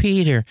 and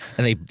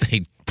they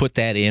put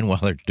that in while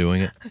they're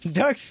doing it.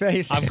 Doug's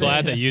face. I'm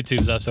glad that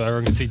YouTube's up so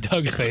everyone can see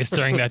Doug's face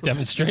during that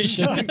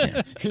demonstration.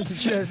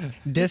 Just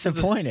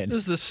disappointed. This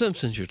is the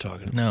Simpsons you're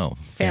talking about. No,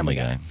 Family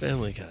Guy.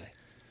 Family Guy.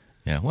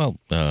 Yeah, well,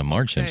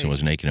 Marge Simpson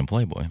was naked in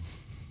Playboy.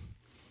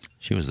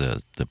 She was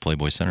the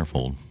Playboy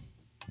centerfold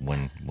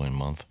one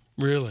month.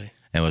 Really?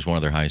 And it was one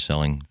of their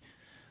high-selling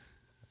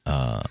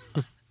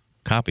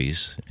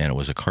copies, and it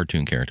was a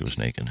cartoon character who was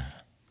naked.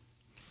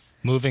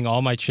 Moving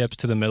all my chips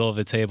to the middle of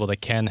the table that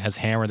Ken has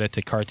hammered it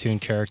to cartoon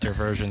character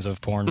versions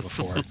of porn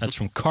before. That's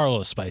from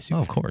Carlos Spicy. Oh,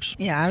 of course.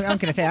 Yeah, I'm going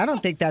to say, I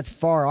don't think that's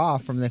far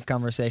off from the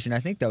conversation. I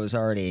think that was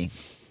already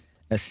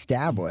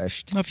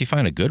established. Well, if you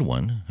find a good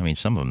one, I mean,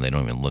 some of them, they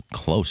don't even look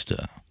close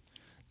to,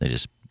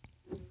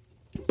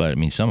 but I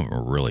mean, some of them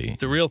are really.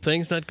 The real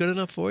thing's not good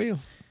enough for you?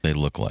 They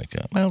look like,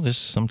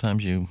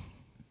 sometimes you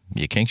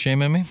kink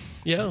shame at me?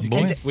 Yeah.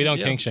 Boy? We don't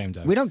kink shame,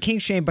 Doug. We don't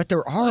kink shame, but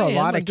there are a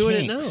lot of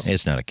kinks.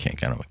 It's not a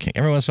kink. I don't know a kink.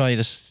 Every once in a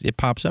while, it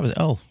pops up.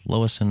 Oh,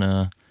 Lois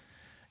and,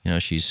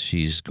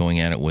 she's going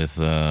at it with,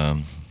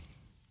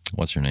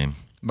 what's her name?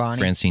 Bonnie.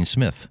 Francine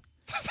Smith.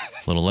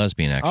 Little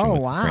lesbian action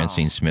with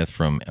Francine Smith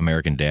from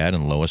American Dad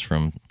and Lois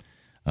from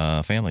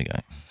Family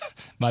Guy.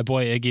 My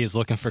boy Iggy is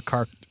looking for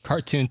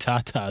cartoon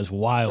tatas,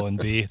 Wild and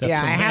B. That's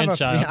yeah, from I have a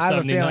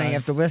 79. feeling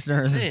if the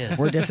listeners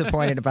were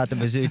disappointed about the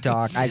Mizzou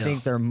talk, I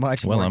think they're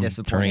much more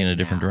disappointed. I'm turning in a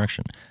different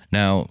direction.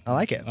 Now, I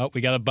like it. Oh,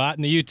 we got a bot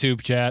in the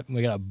YouTube chat. I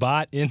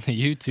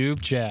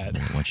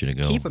want you to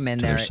go Keep them in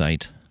to there. their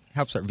site.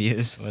 Helps our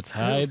views. Let's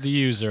hide the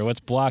user. Let's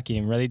block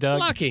him. Ready, Doug?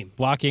 Block him.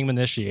 Block him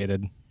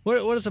initiated.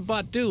 What does a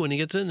bot do when he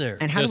gets in there?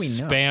 And how Just do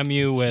we know? spam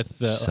you with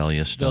sell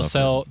you stuff.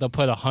 They'll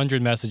put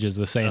 100 messages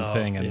the same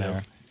thing in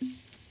there.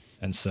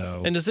 And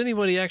so. And does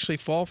anybody actually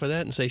fall for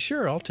that and say,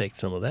 sure, I'll take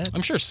some of that?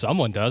 I'm sure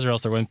someone does, or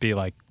else there wouldn't be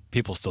like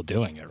people still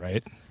doing it,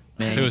 right?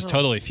 Man. If it was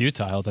totally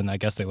futile, then I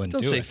guess they wouldn't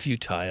Don't do say it.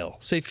 futile.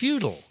 Say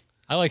futile.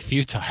 I like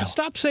futile.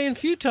 Stop saying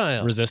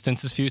futile.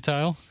 Resistance is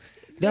futile.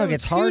 Doug, No,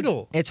 it's hard.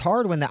 futile. It's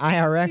hard when the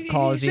IRS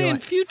calls He's you saying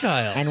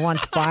futile. and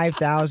wants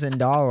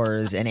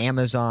 $5,000 in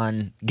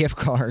Amazon gift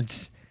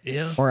cards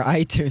or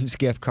iTunes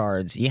gift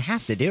cards. You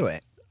have to do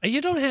it.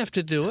 You don't have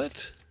to do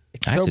it.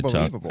 It's I so have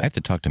believable.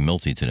 to talk to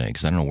Milty today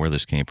because I don't know where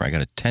this came from. I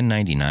got a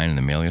 1099 in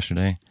the mail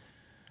yesterday.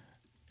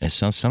 It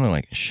sounds something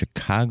like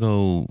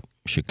Chicago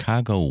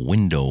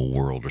Window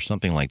World or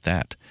something like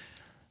that.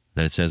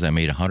 That it says I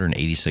made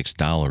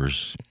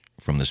 $186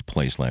 from this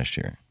place last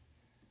year.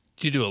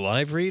 Did you do a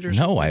live read or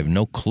something? No, I have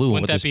no clue.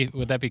 Would that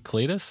be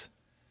Cletus?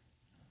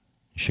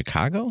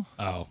 Chicago?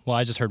 Oh, well,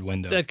 I just heard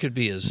window. That could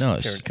be his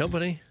parent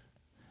company.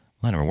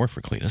 Well, I never worked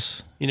for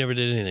Cletus. You never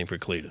did anything for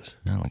Cletus.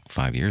 No, like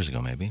 5 years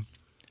ago, maybe.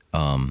 So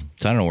I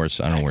don't know where it's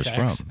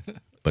from.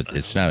 But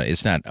it's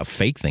not a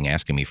fake thing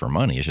asking me for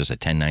money. It's just a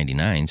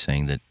 1099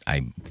 saying that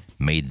I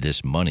made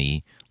this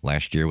money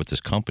last year with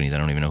this company that I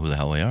don't even know who the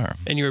hell they are.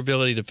 And your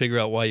ability to figure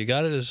out why you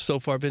got it has so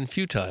far been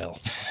futile.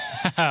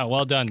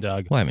 Well done,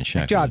 Doug. Well, I haven't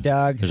checked. Good job,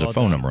 Doug. There's a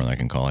phone number I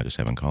can call. I just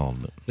haven't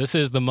called. But. This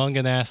is the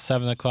Munganass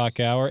 7 o'clock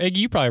hour. Iggy,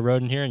 you probably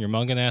rode in here in your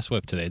Munganass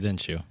whip today,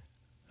 didn't you?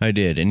 I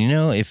did. And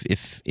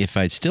if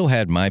I'd still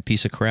had my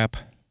piece of crap,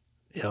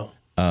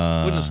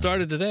 wouldn't have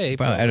started today.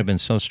 Well, I'd have been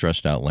so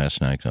stressed out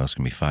last night because it's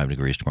going to be 5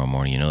 degrees tomorrow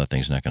morning. You know that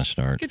thing's not going to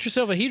start. Get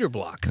yourself a heater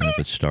block. And if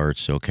it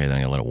starts, okay, then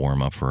I got to let it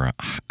warm up for an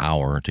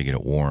hour to get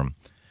it warm.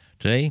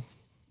 Today,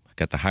 I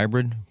got the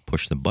hybrid,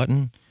 push the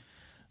button.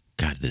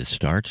 God, did it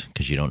start?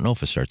 Because you don't know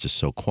if it starts. It's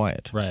so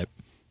quiet. Right.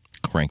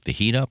 Crank the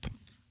heat up,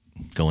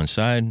 go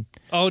inside.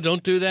 Oh,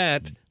 don't do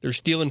that. They're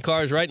stealing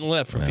cars right and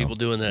left from people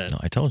doing that. No,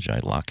 I told you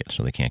I'd lock it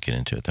so they can't get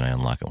into it. Then I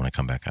unlock it when I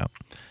come back out.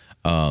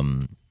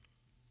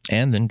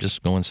 And then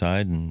just go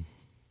inside and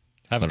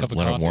Have a cup of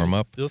let coffee. it warm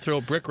up. They'll throw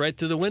a brick right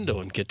through the window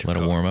and get your Let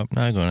car. it warm up.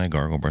 No, I go and I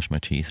gargle, brush my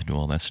teeth, do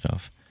all that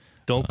stuff.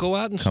 Don't go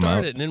out and come start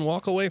out- it and then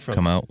walk away from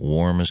Come it. out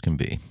warm as can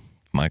be.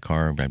 My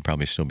car, I'd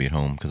probably still be at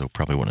home because it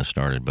probably wouldn't have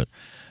started. But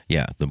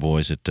yeah, the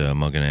boys at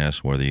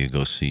Munganass, whether you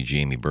go see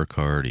Jamie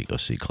Burkhardt, you go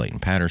see Clayton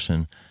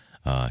Patterson,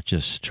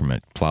 just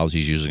tremendous.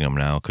 Plowsy's using them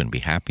now. Couldn't be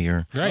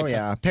happier. Right. Oh,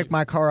 yeah. I picked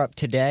my car up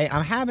today.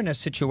 I'm having a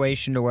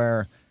situation to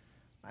where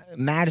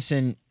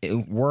Madison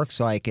works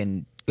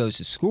and goes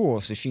to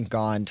school, so she can go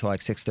on until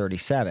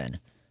 6:37.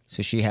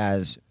 So she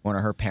has one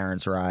of her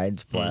parents'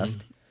 rides,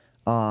 blessed.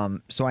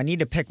 So I need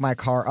to pick my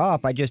car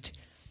up.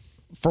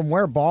 From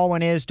where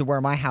Baldwin is to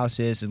where my house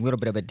is a little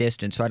bit of a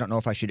distance, so I don't know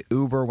if I should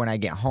Uber when I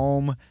get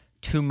home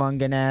to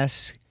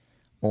Munganess,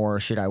 or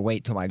should I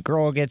wait till my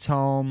girl gets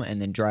home and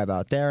then drive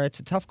out there? It's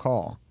a tough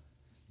call.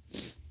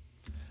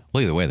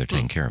 Well, either way, they're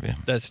taking care of you.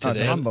 That's today.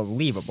 It's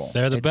unbelievable.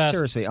 They're the best.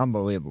 Seriously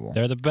unbelievable.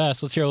 They're the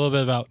best. Let's hear a little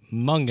bit about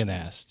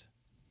Munganast.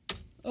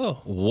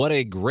 Oh. What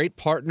a great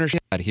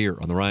partnership here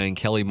on the Ryan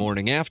Kelly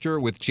Morning After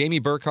with Jamie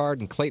Burkhardt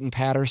and Clayton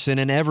Patterson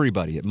and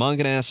everybody at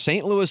Munganast,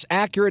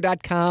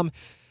 stlouisacura.com,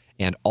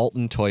 and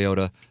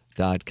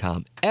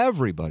altontoyota.com.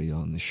 Everybody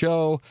on the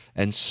show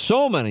and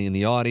so many in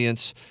the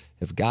audience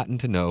have gotten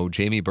to know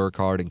Jamie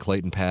Burkhardt and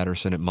Clayton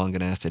Patterson at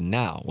Munganast. And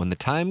now, when the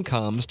time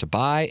comes to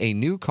buy a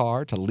new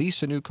car, to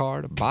lease a new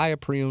car, to buy a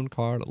pre-owned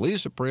car, to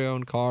lease a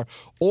pre-owned car,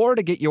 or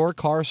to get your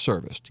car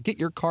serviced, to get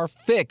your car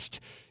fixed,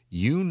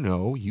 you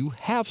know you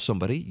have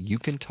somebody you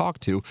can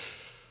talk to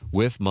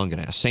with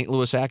Munganast.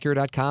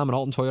 stlouisacura.com and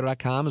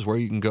altontoyota.com is where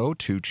you can go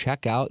to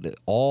check out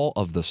all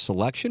of the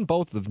selection,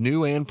 both of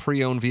new and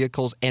pre-owned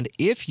vehicles. And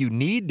if you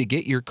need to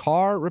get your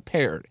car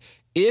repaired,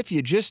 if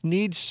you just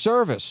need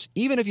service,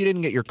 even if you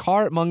didn't get your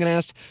car at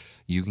Munganast,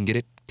 you can get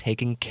it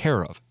taken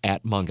care of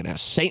at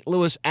Munganast.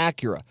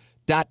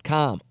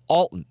 stlouisacura.com,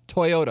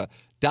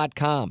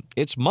 altontoyota.com.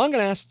 It's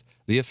Munganast,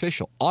 the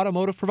official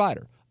automotive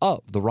provider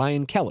of the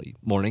Ryan Kelly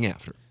Morning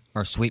After.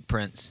 Our sweet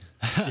prince.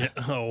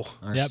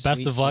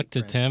 Best of luck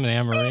to Tim and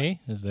Anne-Marie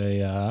as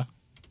they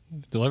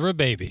deliver a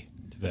baby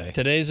today.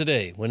 Today's the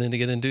day. Went in to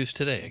get induced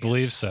today, I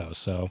believe so.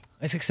 So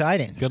it's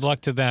exciting. Good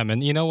luck to them.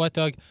 And you know what,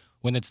 Doug?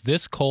 When it's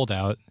this cold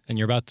out and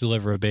you're about to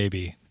deliver a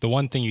baby, the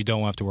one thing you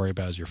don't have to worry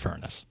about is your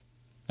furnace.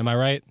 Am I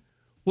right?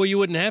 Well, you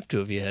wouldn't have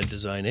to if you had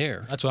Design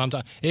Air. That's what I'm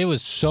talking. It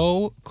was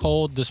so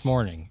cold this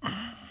morning.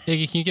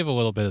 Iggy, can you give a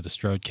little bit of the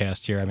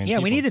StrodeCast here? I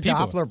mean, we need a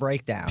Doppler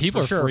breakdown.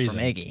 People are freezing.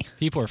 From Iggy.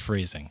 People are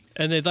freezing,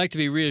 and they'd like to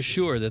be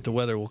reassured that the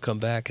weather will come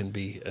back and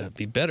be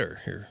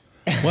better here.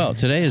 Well,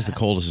 today is the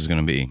coldest it's going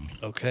to be.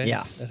 Okay,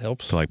 yeah, that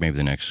helps. So maybe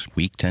the next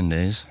week, 10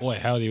 days. Boy,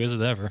 howdy is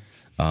it ever?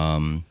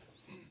 And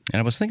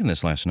I was thinking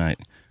this last night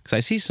because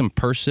I see some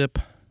persip.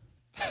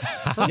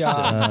 We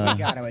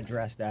got to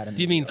address that.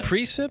 Do you mean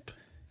precip?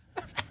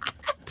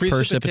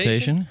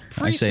 Precipitation?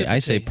 I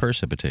say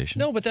precipitation.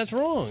 No, but that's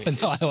wrong.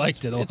 No, I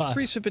liked it a lot. It's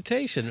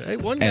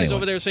precipitation. One guy's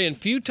over there saying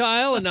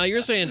futile, and now you're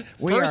saying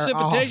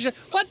precipitation.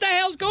 What the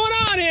hell's going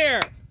on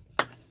here?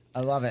 I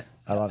love it.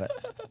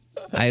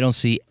 I don't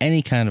see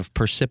any kind of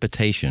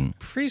precipitation.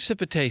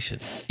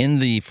 Precipitation. In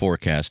the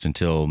forecast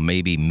until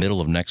maybe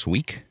middle of next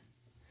week,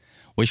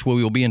 which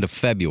we will be into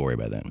February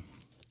by then.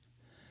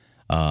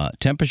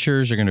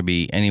 Temperatures are going to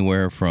be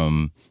anywhere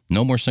from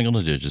no more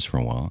single digits for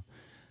a while.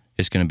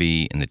 It's going to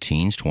be in the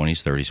teens,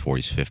 20s, 30s,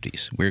 40s,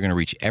 50s. We're going to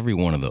reach every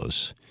one of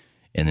those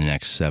in the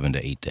next 7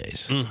 to 8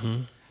 days.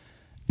 Mm-hmm.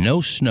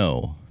 No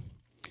snow.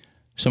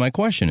 So my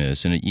question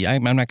is, and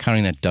I'm not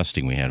counting that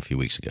dusting we had a few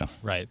weeks ago.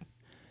 Right.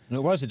 And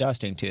it was a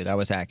dusting, too. That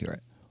was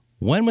accurate.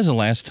 When was the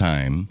last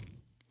time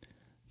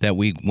that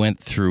we went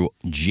through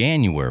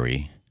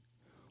January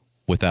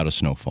without a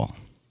snowfall?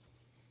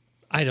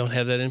 I don't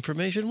have that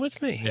information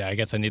with me. Yeah, I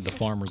guess I need the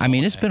farmer's. I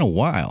mean, it's been a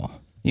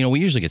while. You know,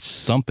 we usually get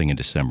something in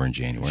December and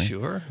January.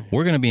 Sure.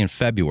 We're going to be in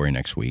February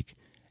next week,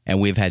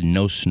 and we've had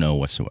no snow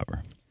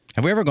whatsoever.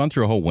 Have we ever gone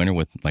through a whole winter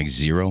with like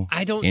 0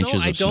 I don't inches know.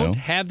 of I snow? don't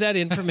have that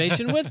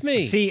information with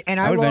me. See, and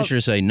I would venture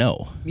to say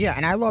no. Yeah,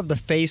 and I love the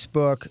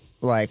Facebook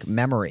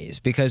memories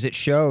because it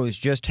shows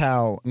just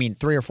how. I mean,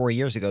 3 or 4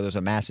 years ago there was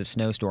a massive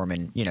snowstorm,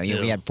 and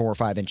we had 4 or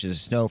 5 inches of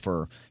snow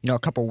for a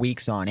couple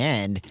weeks on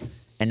end,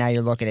 and now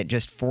you're looking at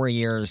just 4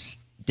 years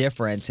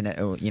difference, and at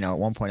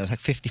one point it was like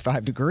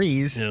 55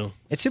 degrees. Yeah.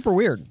 It's super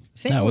weird.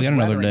 No, we got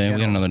another day. We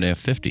got another day of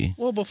 50.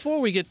 Well, before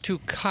we get too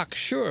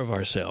cocksure of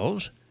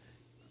ourselves,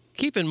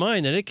 keep in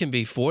mind that it can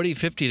be 40,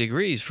 50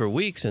 degrees for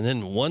weeks, and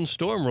then one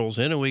storm rolls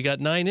in, and we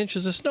got 9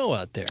 inches of snow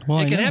out there. Well,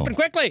 it can happen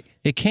quickly.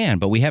 It can,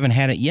 but we haven't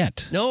had it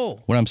yet.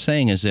 No. What I'm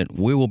saying is that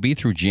we will be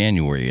through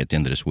January at the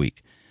end of this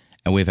week,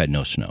 and we've had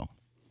no snow.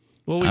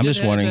 Well, I'm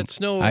just wondering. That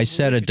snow I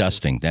said a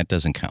dusting. That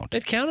doesn't count.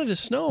 It counted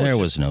as snow. There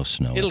was no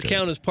snow. It'll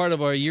count as part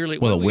of our yearly.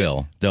 Well, it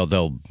will. They'll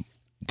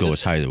go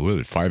as high as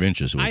 5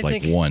 inches. It was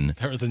like 1.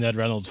 That was the Ned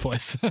Reynolds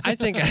voice. I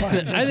think I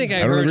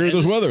don't agree with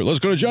this weather. Let's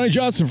go to Johnny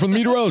Johnson from the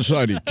Meteorology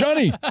Society.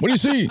 Johnny, what do you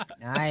see?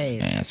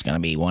 Nice. Yeah, it's gonna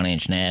be 1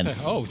 inch, Ned.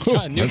 Oh,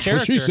 John, new That's character.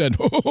 what she said.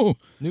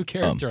 New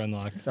character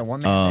unlocked. It's a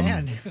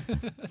one-man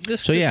band.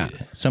 So yeah,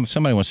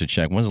 somebody wants to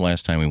check. When's the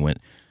last time we went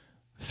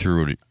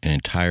through an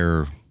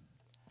entire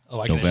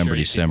November,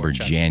 December,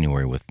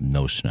 January with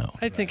no snow?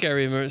 I think I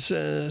remember.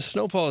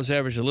 Snowfall has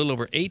averaged a little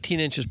over 18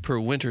 inches per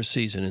winter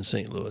season in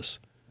St. Louis.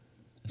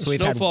 So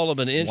snowfall of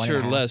an inch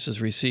or less is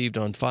received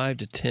on 5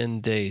 to 10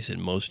 days in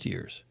most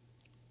years.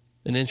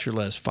 An inch or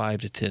less,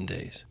 5 to 10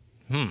 days.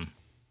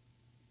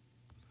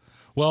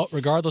 Well,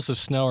 regardless of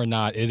snow or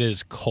not, it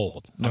is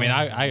cold. I mean,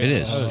 it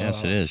is.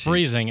 Yes, it is.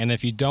 Freezing, and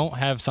if you don't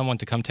have someone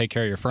to come take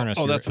care of your furnace,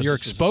 that's what you're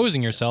this is.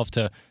 exposing yourself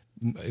to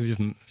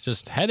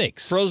just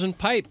headaches. Frozen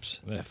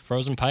pipes.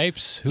 Frozen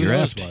pipes. Who You're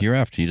knows effed. what? You're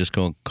effed. You just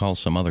go call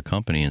some other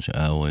company and say,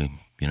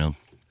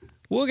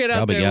 We'll get out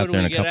probably there get out when there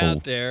in we a get couple.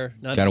 out there.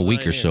 Not Got a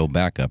week or design so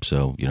backup,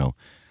 so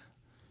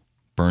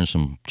burn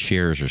some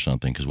chairs or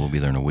something because we'll be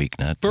there in a week.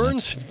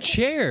 Burns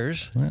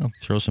chairs. Well,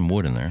 throw some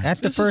wood in there. That's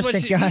the This first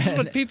is thing, guys. this is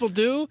what people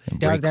do.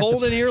 Doug, It's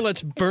cold in here.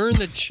 Let's burn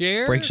the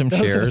chair. Break some Those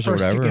are the chairs or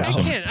first to whatever. go.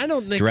 Or some I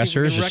don't think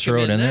dressers. people can Just throw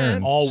it in recommend there. that.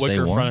 And All stay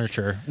wicker warm.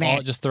 furniture.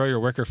 Man. Just throw your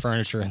wicker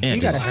furniture in. Yeah,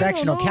 You got a just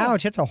sectional know.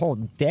 couch. That's a whole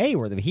day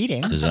worth of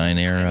heating. Design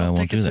Air won't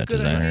think do it's a that. good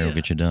Design Air will idea.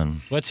 get you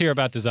done. Let's hear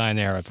about Design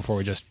Era before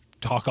we just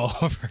talk all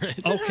over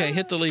it. Okay,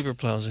 hit the lever,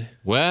 Plowsy.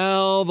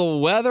 Well, the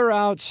weather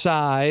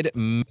outside,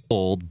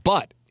 cold,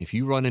 but if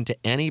you run into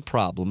any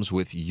problems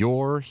with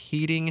your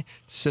heating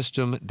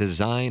system,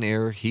 Design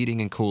Air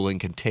Heating and Cooling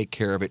can take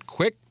care of it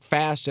quick,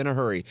 fast, in a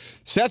hurry.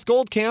 Seth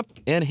Goldcamp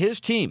and his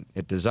team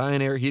at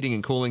Design Air Heating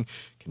and Cooling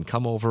can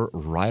come over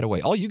right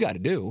away. All you got to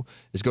do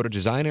is go to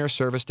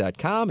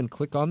designairservice.com and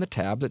click on the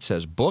tab that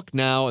says Book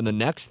Now, and the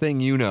next thing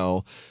you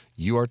know,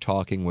 you are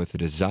talking with a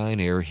Design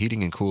Air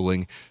Heating and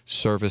Cooling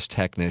service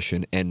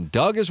technician. And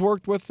Doug has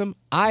worked with them.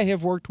 I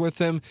have worked with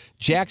them.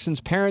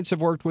 Jackson's parents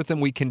have worked with them.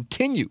 We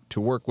continue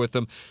to work with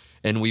them.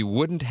 And we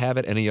wouldn't have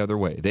it any other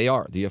way. They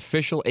are the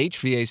official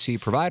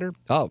HVAC provider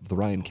of the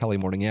Ryan Kelly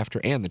Morning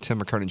After and the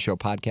Tim McKernan Show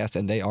podcast,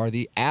 and they are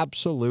the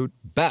absolute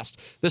best.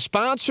 The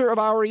sponsor of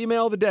our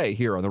email of the day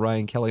here on the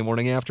Ryan Kelly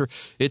Morning After,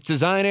 it's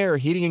Design Air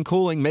Heating and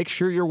Cooling. Make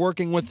sure you're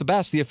working with the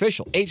best, the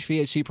official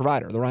HVAC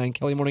provider of the Ryan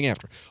Kelly Morning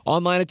After.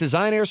 Online at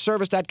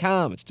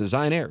designairservice.com. It's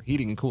Design Air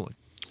Heating and Cooling.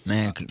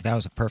 Man, that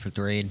was a perfect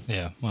read.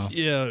 Yeah, well,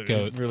 Yeah,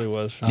 Goat. it really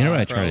was. You know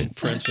what I try Crown to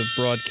Prince of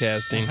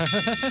Broadcasting.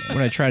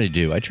 what I try to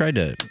do? I try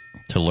to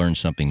learn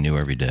something new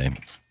every day.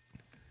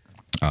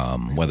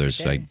 Whether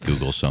it's I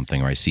Google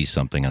something or I see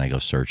something and I go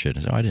search it.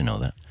 I didn't know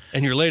that.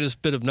 And your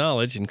latest bit of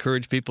knowledge: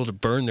 encourage people to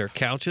burn their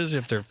couches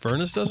if their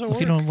furnace doesn't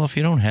work. If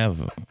you don't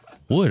have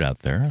wood out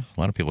there, a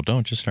lot of people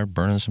don't. Just start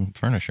burning some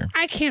furniture.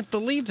 I can't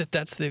believe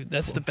that's the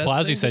best.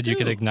 Plowsy thing said to you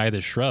do. could ignite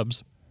his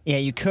shrubs. Yeah,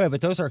 you could,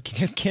 but those are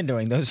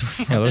kindling. Those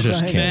Those are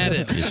just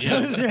Matted.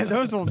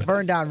 those will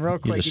burn down real You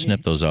quick. just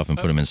snip those off and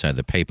put them inside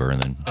the paper,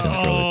 and then throw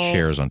the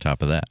chairs on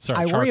top of that. Sorry,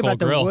 I charcoal worry about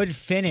grill. the wood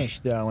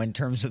finish, though, in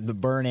terms of the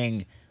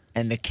burning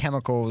and the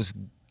chemicals.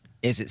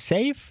 Is it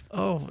safe?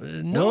 Oh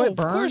Will no! it Of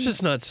burn? course,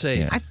 it's not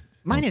safe. Yeah.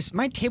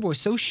 My table is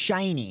so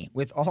shiny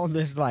with all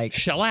this like.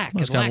 Shellac.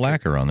 Well, it's and got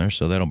lacquer on there,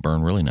 so that'll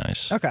burn really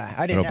nice. Okay,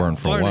 I didn't It'll burn know.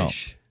 for a while.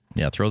 Varnish.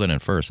 Yeah, throw that in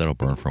first. That'll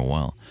burn for a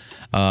while.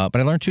 But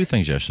I learned two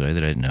things yesterday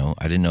that I didn't know.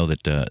 I didn't know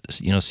that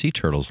sea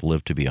turtles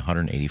live to be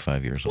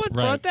 185 years old. What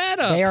brought that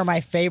up? They are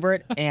my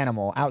favorite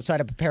animal outside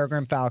of a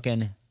peregrine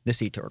falcon, the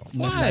sea turtle.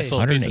 Why? Nice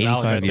little piece of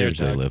knowledge 185 right there, years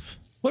they Doug. live.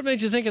 What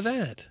made you think of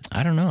that?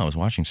 I don't know. I was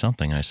watching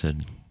something and I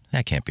said,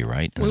 that can't be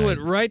right. And We then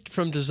went right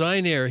from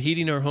Design Air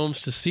heating our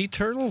homes to sea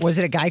turtles. Was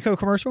it a Geico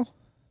commercial?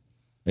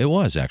 It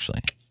was actually.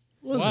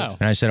 Wow.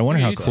 And I said, I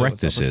wonder how You too. correct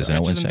this is. And I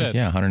went and Inches and said,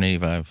 yeah,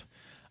 185.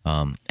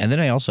 And then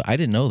I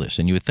didn't know this.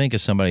 And you would think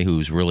as somebody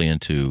who's really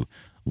into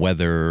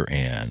weather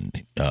and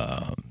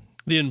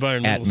the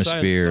environmental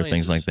atmosphere, sciences.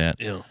 things like that.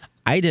 Yeah.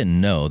 I didn't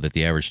know that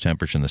the average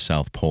temperature in the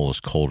South Pole is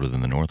colder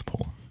than the North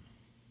Pole.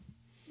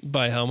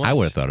 By how much? I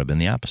would have thought it'd been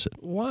the opposite.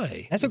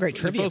 Why? That's a great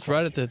They're trivia both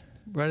right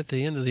at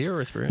the end of the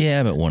earth, right?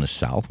 Yeah, but one is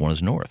south, one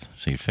is north.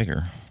 So you'd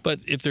figure. But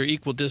if they're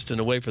equal distant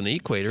away from the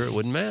equator, it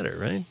wouldn't matter,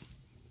 right?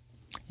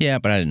 Yeah,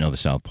 but I didn't know the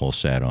South Pole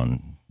sat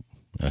on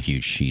a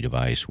huge sheet of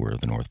ice where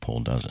the North Pole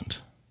doesn't.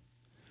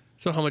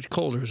 So how much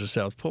colder is the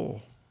South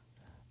Pole?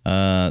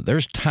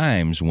 There's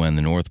times when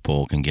the North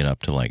Pole can get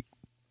up to like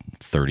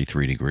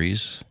 33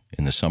 degrees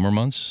in the summer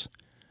months,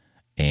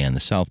 and the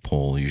South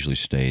Pole usually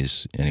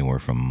stays anywhere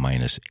from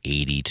minus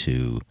 80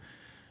 to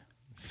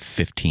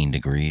 15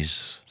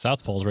 degrees.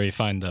 South Pole's where you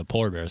find the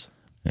polar bears.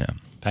 Yeah.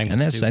 Penguins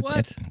And that's too.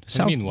 What? the What do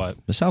South, you mean what?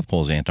 The South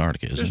Pole is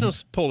Antarctica, isn't There's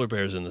it? no polar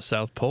bears in the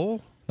South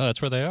Pole. No,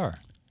 that's where they are.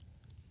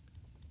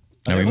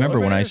 I remember polar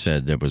when I bears?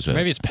 said there was a.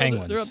 Maybe it's Oh,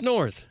 penguins. they're up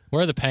north.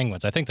 Where are the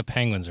penguins? I think the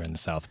penguins are in the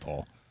South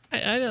Pole.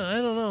 I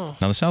don't know.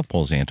 Now the South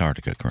Pole is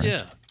Antarctica, correct?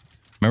 Yeah.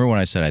 Remember when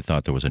I said I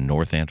thought there was a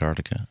North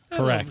Antarctica?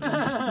 Correct.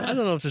 I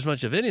don't know if there's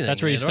much of anything.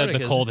 That's where you in said the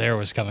Antarctica. cold air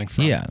was coming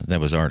from. Yeah,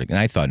 that was Arctic. And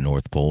I thought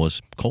North Pole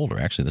was colder.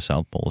 Actually, the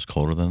South Pole is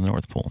colder than the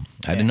North Pole.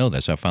 I didn't know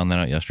this. I found that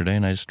out yesterday,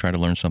 and I just try to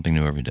learn something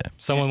new every day.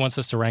 Someone wants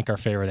us to rank our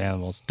favorite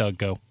animals. Doug,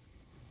 go.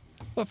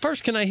 Well,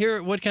 first, can I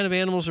hear what kind of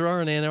animals there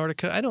are in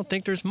Antarctica? I don't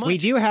think there's much. We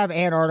do have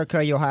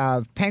Antarctica. You'll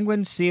have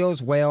penguins,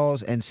 seals,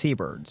 whales, and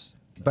seabirds,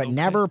 but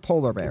never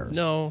polar bears.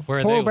 No. Where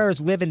are Polar they?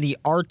 bears live in the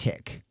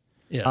Arctic.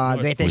 Yeah.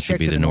 They Which would stick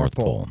be to the the North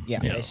North Pole. Yeah,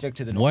 Yeah. they stick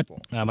to the What-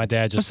 North Pole. My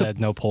dad just said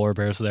no polar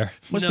bears there.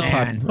 What's No. the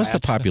what's the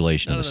Rats.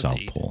 population of the None of South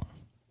these. Pole?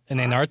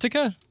 In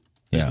Antarctica?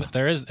 Yeah.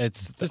 There is.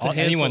 It's Just a handful,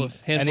 anyone,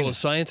 of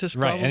scientists,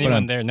 Right. probably.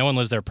 Anyone there. No one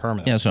lives there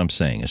permanently. Yeah, that's what I'm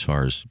saying. As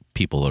far as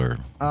people that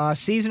are,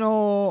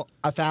 Seasonal,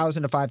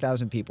 1,000 to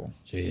 5,000 people.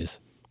 Jeez.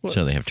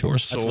 so they have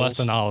tourists. That's less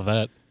than all of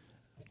that.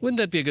 Wouldn't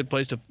that be a good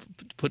place to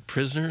put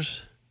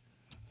prisoners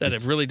that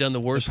have really done the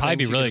worst It'd probably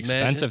be things you really could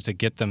imagine? expensive to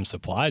get them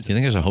supplies. Do you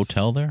think there's a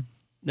hotel there?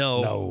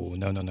 No.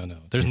 No.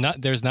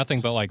 There's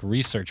nothing but like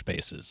research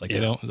bases. Like they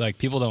don't like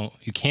people don't.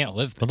 You can't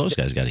live there. Well, those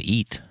guys got to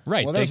eat.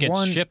 Right. Well, they there's get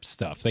one- shipped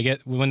stuff. They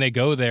get when they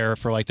go there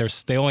for like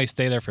they only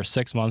stay there for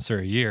 6 months or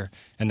a year,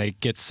 and they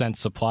get sent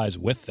supplies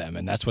with them,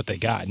 and that's what they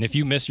got. And if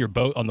you miss your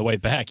boat on the way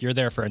back, you're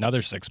there for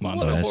another 6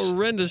 months. What a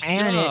horrendous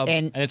And job.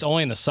 and And it's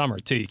only in the summer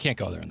too. You can't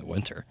go there in the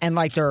winter. And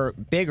like their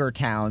bigger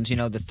towns,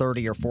 the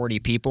 30 or 40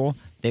 people,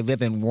 they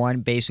live in one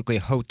basically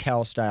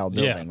hotel style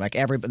building.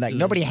 Yeah. Like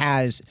nobody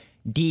has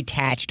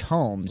detached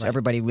homes.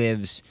 Everybody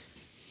lives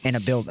in a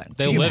building.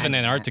 They Can you live in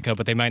imagine Antarctica,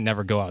 but they might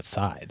never go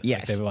outside. Yes.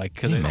 Like, they were like,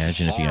 Can you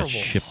imagine if you got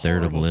shipped there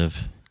to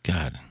live?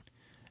 God.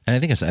 And I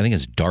think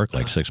it's dark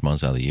like 6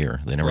 months out of the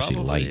year. They never see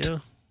light. Yeah.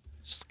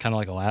 It's kind of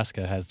like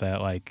Alaska has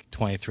that like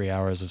 23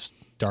 hours of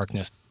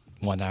darkness,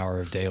 1 hour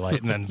of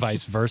daylight, and then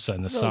vice versa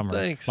in the summer.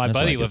 thanks. My That's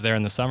buddy like lived there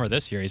in the summer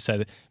this year. He said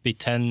it'd be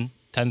 10:30,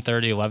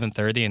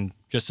 11:30, and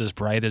just as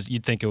bright as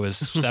you'd think it was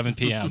 7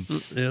 p.m.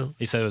 Yeah.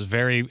 He said it was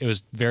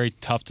very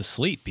tough to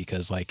sleep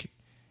because like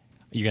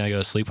you're gonna go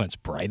to sleep when it's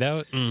bright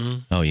out.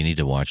 Oh, you need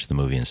to watch the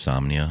movie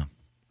Insomnia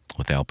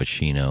with Al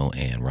Pacino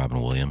and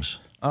Robin Williams.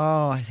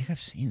 Oh, I think I've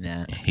seen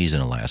that. He's in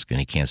Alaska and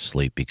he can't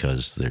sleep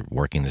because they're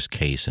working this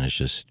case, and it's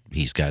just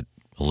he's got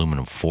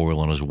aluminum foil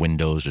on his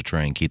windows to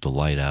try and keep the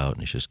light out,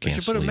 and he just can't But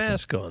you sleep. put a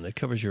mask on that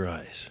covers your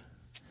eyes.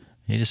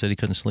 He just said he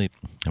couldn't sleep.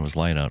 It was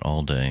light out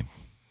all day.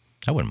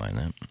 I wouldn't mind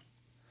that.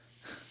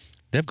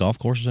 They have golf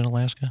courses in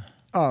Alaska?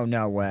 Oh,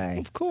 no way.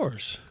 Of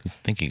course. I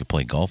think you could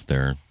play golf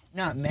there.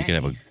 Not You many. could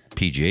have a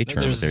PGA tournament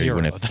There's there. You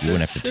wouldn't zero.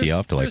 have to tee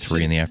off till like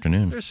 3 in the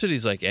afternoon. There's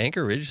cities like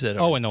Anchorage that are.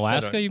 Oh, in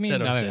Alaska, that are- you mean?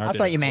 that are- Not in that-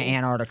 Antarctica. I thought you meant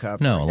Antarctica.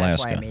 No, That's why I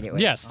Alaska.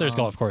 immediately. Yes, there's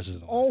golf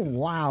courses. Oh,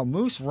 wow.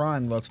 Moose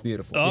Run looks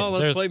beautiful. Oh,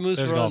 let's There's- play Moose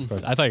there's Run. golf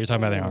courses. I thought you were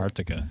talking about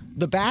Antarctica.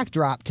 The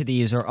backdrop to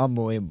these are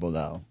unbelievable,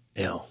 though.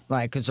 Yeah.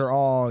 Like, because they're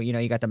all,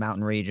 you got the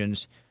mountain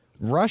regions.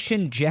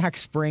 Russian Jack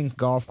Spring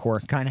Golf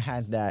Course kind of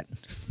had that.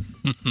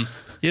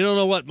 You don't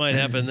know what might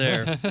happen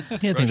there.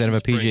 Yeah, think that of a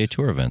PGA Springs.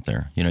 Tour event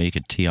there. You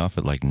could tee off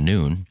at like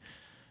noon,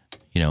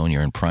 and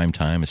you're in prime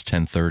time. It's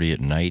 10:30 at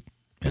night,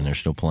 and they're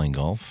still playing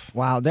golf.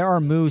 Wow, there are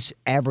moose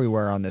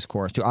everywhere on this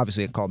course, too.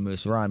 Obviously, it's called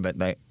Moose Run, but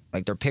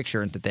like their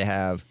picture that they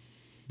have,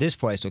 this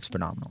place looks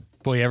phenomenal.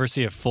 Boy, you ever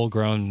see a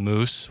full-grown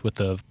moose with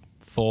a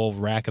full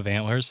rack of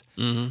antlers?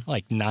 Mm-hmm.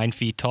 Like 9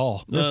 feet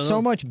tall. They're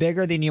so much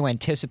bigger than you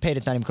anticipate.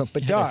 It's not even close.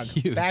 But Doug,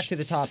 huge. back to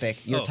the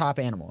topic. Your top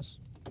animals.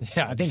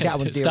 Yeah, I think that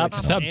was the stop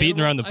original. beating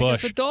around the I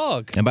guess bush. a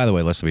dog. And by the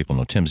way, let the people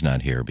know Tim's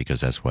not here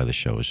because that's why the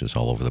show is just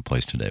all over the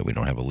place today. We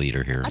don't have a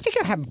leader here. I think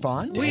I'm having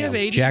fun. We have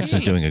 80.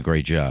 Jackson's doing a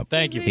great job.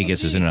 Thank you. He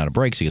gets us in and out of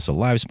breaks. He gets the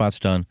live spots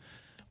done.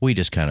 We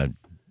just kind of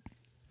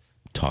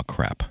talk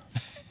crap.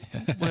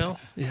 Well,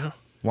 yeah.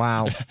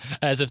 Wow.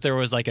 As if there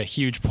was like a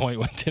huge point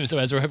when Tim's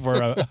as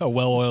we're a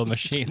well-oiled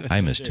machine.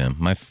 I miss Tim.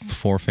 My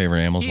 4 favorite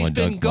animals. He's while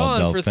been while gone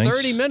Doug for thinks.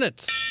 30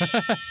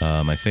 minutes.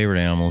 My favorite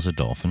animal is a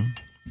dolphin.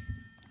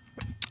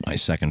 My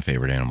second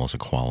favorite animal is a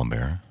koala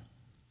bear.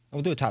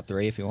 We'll do a top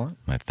 3 if you want.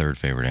 My third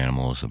favorite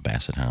animal is a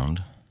basset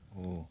hound.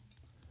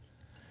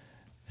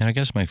 And I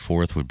guess my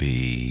fourth would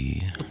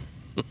be...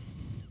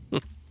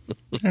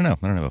 I don't know.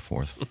 I don't have a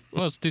fourth.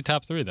 Well, let's do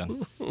top 3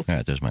 then. All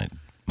right, there's my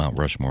Mount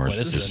Rushmore. Boy,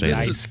 this Just is say a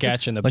nice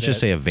sketch in the let's just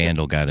say a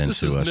vandal got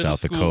This into is middle South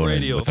school Dakota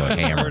radio. with a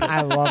hammer.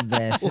 I love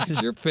this. This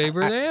is Your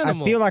favorite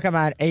animal. I feel like I'm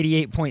at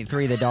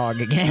 88.3 The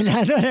Dog again.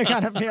 That's what it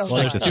kind of feels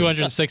Well, like. there's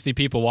 260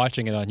 people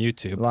watching it on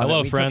YouTube. Love Hello,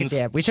 it. We friends. Took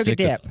a dip. We took a Stick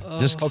dip.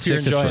 with- just Hope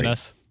you're stick to enjoying 3.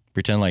 us. Pretend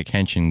Pretend like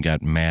Henshin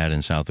got mad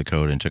in South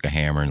Dakota and took a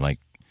hammer and like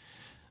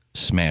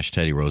smashed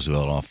Teddy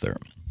Roosevelt off there.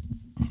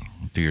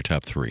 Do your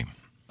top 3.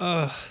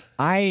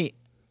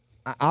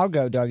 I'll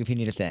go, Doug, if you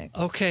need a thing.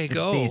 Okay, It's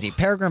go. easy.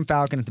 Peregrine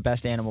falcon is the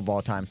best animal of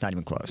all time. It's not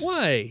even close.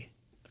 Why?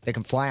 They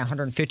can fly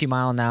 150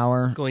 mile an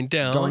hour. Going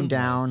down. Going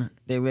down.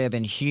 They live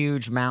in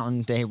huge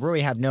mountains. They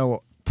really have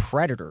no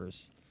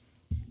predators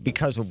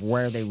because of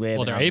where they live.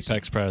 Well, and they're obviously-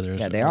 apex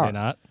predators. Yeah, they are are. they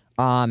not?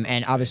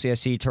 And obviously a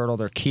sea turtle.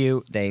 They're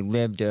cute. They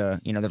live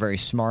to, they're very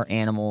smart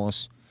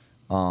animals.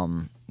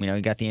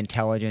 You got the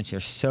intelligence.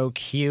 They're so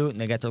cute, and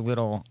they got their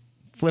little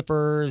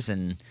flippers,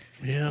 and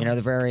Yeah.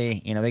 they're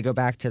very, they go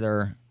back to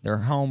their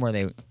home where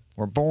they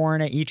were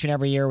born each and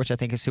every year, which I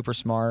think is super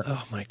smart.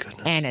 Oh, my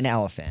goodness. And an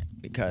elephant,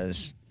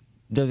 because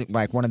they're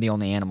like one of the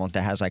only animals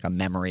that has like a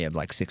memory of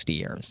like 60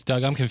 years.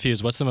 Doug, I'm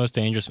confused. What's the most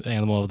dangerous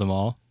animal of them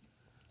all?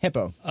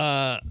 Hippo.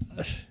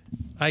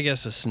 I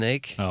guess a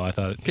snake. Oh, I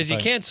thought Because you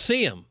can't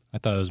see him. I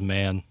thought it was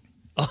man.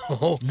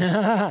 Oh,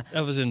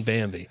 that was in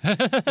Bambi.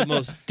 The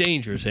most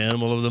dangerous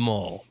animal of them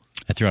all.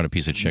 I threw out a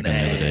piece of chicken the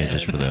other day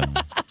just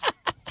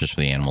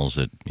for the animals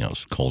that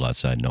it's cold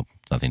outside,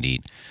 nothing to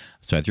eat.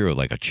 So I threw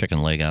like a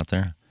chicken leg out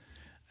there.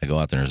 I go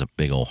out there and there's a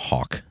big old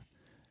hawk.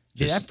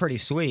 Dude, that's pretty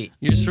sweet.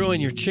 You're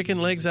throwing your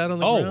chicken legs out on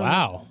the Oh ground?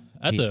 wow,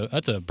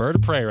 that's a bird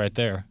of prey right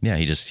there. Yeah,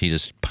 he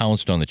just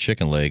pounced on the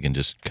chicken leg and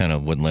just kind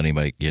of wouldn't let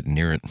anybody get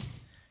near it.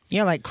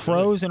 Yeah, like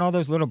crows and all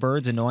those little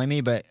birds annoy me,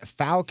 but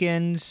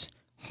falcons,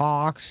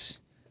 hawks,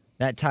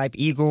 that type,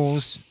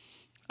 eagles.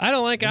 I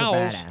don't like He's a owls.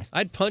 badass.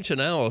 I'd punch an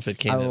owl if it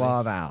came I to me.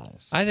 love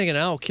owls. I think an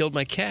owl killed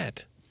my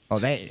cat. Oh, I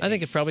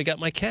think it probably got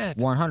my cat.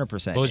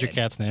 100%. What was your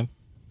cat's name?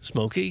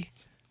 Smokey.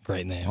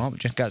 Great name. Well,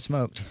 just got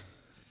smoked.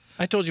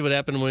 I told you what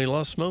happened when we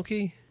lost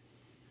Smokey.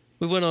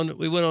 We went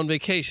on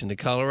vacation to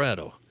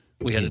Colorado.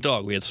 We had a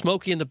dog. We had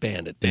Smokey and the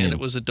Bandit. Bandit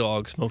was a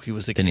dog. Smokey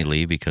was the cat. Didn't he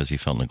leave because he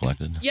felt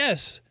neglected?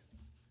 Yes.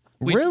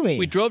 Really?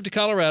 We drove to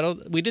Colorado.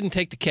 We didn't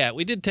take the cat.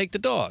 We did take the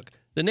dog.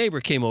 The neighbor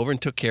came over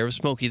and took care of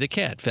Smokey the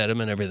cat, fed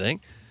him and everything.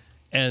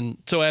 And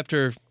so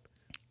after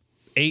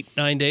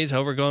 8-9 days,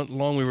 however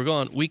long we were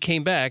gone, we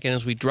came back. And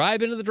as we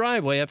drive into the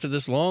driveway after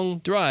this long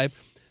drive,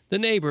 the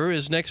neighbor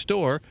is next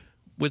door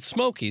with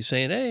Smokey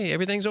saying, "Hey,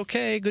 everything's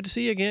okay. Good to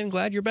see you again.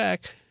 Glad you're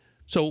back."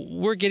 So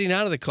we're getting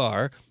out of the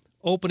car,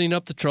 opening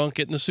up the trunk,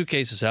 getting the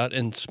suitcases out,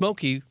 and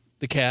Smokey,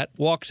 the cat,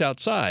 walks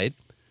outside,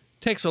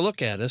 takes a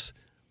look at us,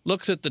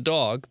 looks at the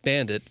dog,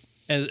 Bandit,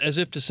 as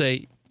if to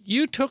say,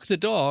 "You took the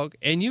dog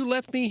and you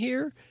left me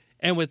here?"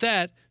 And with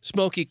that,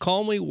 Smokey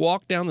calmly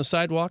walked down the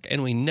sidewalk,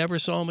 and we never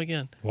saw him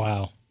again.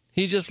 Wow.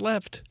 He just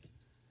left.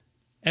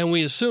 And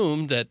we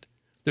assumed that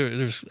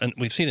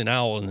we've seen an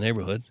owl in the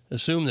neighborhood,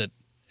 assumed that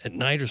at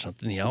night or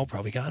something, the owl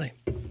probably got him.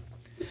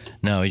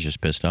 No, he's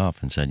just pissed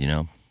off and said,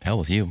 hell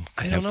with you.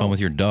 I don't Have know. fun with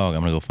your dog.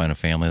 I'm going to go find a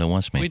family that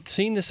wants me. We'd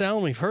seen this owl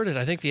and we've heard it.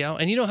 I think the owl.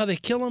 And you know how they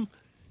kill them?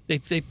 They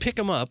pick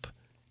them up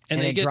and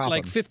they get drop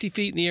like 'em. 50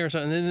 feet in the air or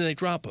something, and then they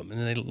drop them. And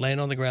then they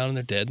land on the ground and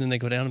they're dead, and then they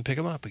go down and pick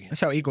them up again.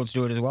 That's how eagles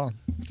do it as well.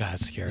 God,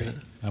 that's scary.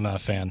 I'm not a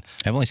fan.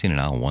 I've only seen an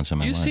owl once in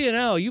my You life. see an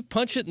owl, you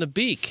punch it in the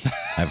beak.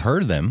 I've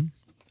heard them,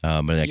 but I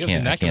You have the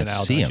can't neck of an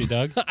owl, see don't you,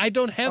 them. Doug? I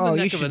don't have the Oh, you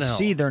neck of should an owl.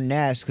 see their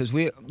nest because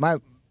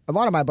a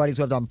lot of my buddies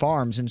lived on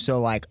farms, and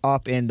so like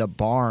up in the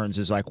barns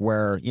is like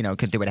where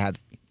because they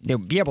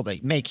would be able to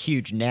make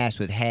huge nests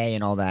with hay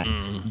and all that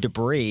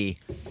debris.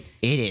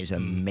 It is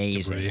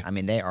amazing. debris. I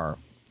mean, they are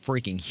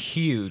freaking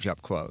huge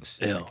up close.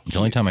 Yeah. The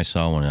only time I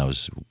saw one, I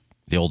was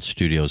the old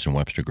studios in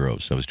Webster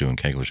Groves. I was doing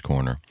Kegler's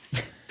Corner,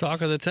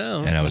 Talk of the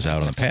town. and I was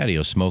out on the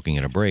patio smoking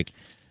at a break,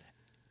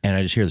 and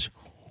I just hear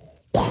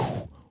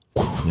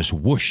this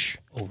whoosh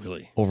Oh,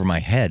 really? over my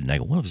head, and I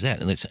go, "What was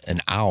that?" And it's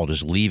an owl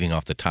just leaving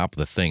off the top of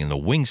the thing, and the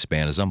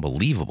wingspan is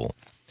unbelievable.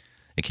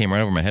 It came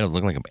right over my head. It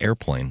looked like an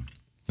airplane.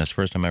 That's the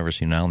first time I've ever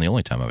seen an owl, and the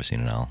only time I've ever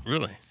seen an owl.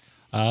 Really?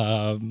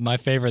 My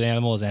favorite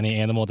animal is any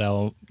animal that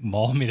will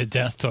maul me to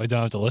death so I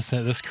don't have to listen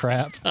to this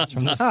crap. It's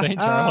from the St.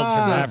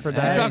 Charles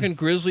Hermaphrodite. I'm talking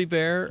grizzly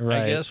bear, I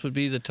Right. guess, would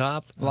be the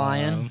top.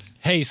 Lion.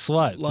 Hey,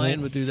 slut.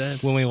 Lion would do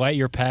that. When we light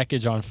your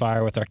package on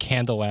fire with our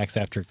candle wax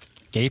after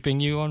gaping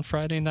you on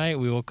Friday night,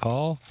 we will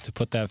call to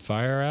put that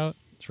fire out.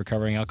 It's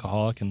recovering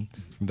alcoholic from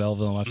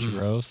Belleville and Webster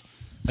Groves.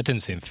 That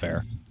didn't seem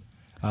fair.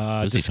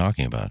 Who's he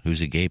talking about? Who's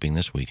he gaping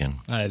this weekend?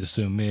 I'd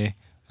assume me.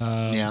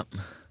 Yeah.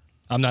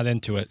 I'm not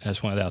into it. I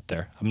just want it out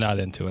there. I'm not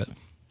into it.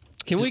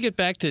 Can we get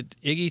back to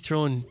Iggy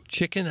throwing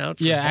chicken out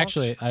for Yeah, hawks?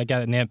 actually, I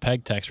got a Nan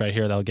Peg text right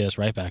here that'll get us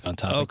right back on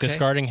topic. Okay.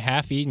 Discarding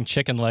half-eaten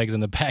chicken legs in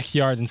the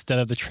backyard instead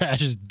of the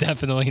trash is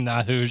definitely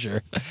not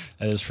Hoosier.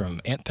 That is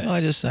from Aunt Peg. Well,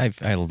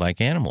 I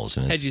like animals.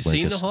 And Had it's you like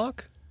seen this- the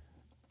hawk?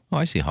 Oh,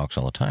 I see hawks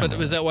all the time. But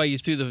was that why you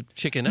threw the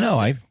chicken out? No,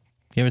 I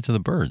gave it to the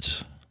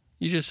birds.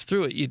 You just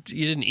threw it. You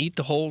didn't eat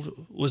the whole.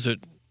 Was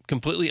it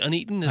completely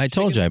uneaten? I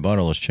told you I bought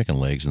all those chicken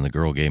legs, and the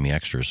girl gave me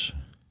extras.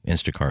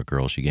 Instacart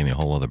girl, she gave me a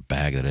whole other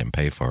bag that I didn't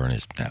pay for, and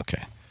it's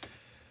okay.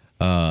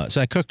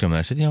 So I cooked them, and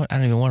I said, I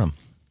don't even want them.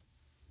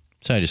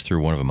 So I just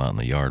threw one of them out in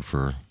the yard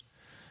for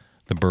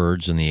the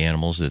birds and the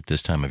animals. At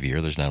this time of year,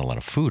 there's not a lot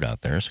of food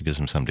out there, so it gives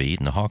them something to eat,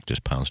 and the hawk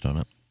just pounced on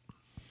it.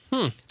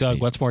 Doug,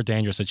 what's more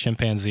dangerous, a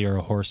chimpanzee or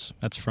a horse?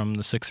 That's from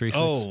the 636.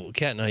 Oh,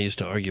 Kat and I used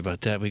to argue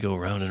about that. We go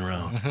round and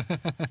round.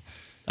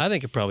 I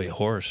think it's probably a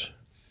horse.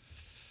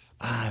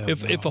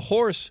 If a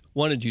horse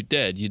wanted you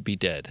dead, you'd be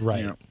dead.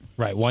 Right. Yeah.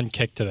 Right. One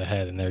kick to the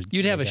head, and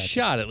You'd have a got you.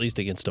 shot at least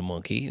against a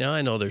monkey. Now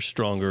I know they're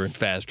stronger and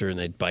faster, and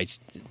they'd bite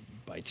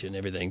you and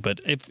everything. But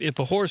if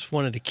a horse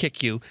wanted to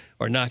kick you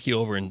or knock you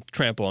over and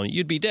trample on you,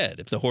 you'd be dead.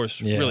 If the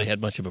horse Yeah. really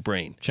had much of a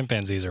brain.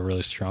 Chimpanzees are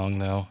really strong,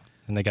 though,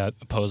 and they got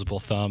opposable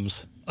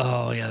thumbs.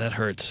 Oh yeah, that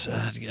hurts.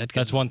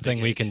 That's one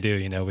thing we can do.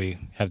 We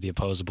have the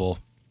opposable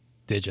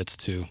digits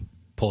to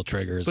pull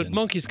triggers. But and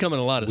monkeys come in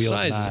a lot of wield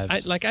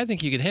sizes. knives. I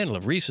think you could handle a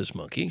rhesus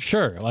monkey.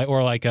 Sure,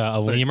 like a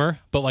lemur,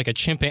 but like a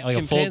chimpanzee, like a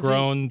Chimpanzee?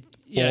 full-grown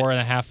Yeah.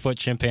 4.5-foot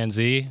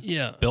chimpanzee.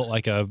 Yeah. Built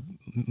like a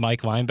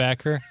Mike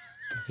linebacker.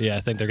 Yeah, I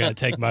think they're gonna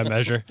take my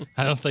measure.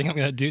 I don't think I'm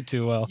gonna do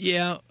too well.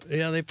 Yeah,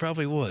 they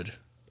probably would.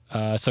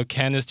 So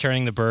Ken is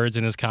turning the birds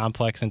in his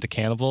complex into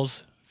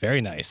cannibals. Very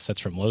nice. That's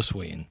from Low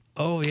Sween.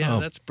 Oh yeah,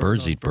 that's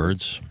birds on eat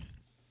birds.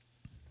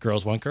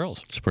 Girls want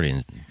girls. It's pretty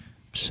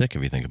sick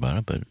if you think about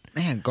it, but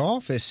Man,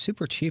 golf is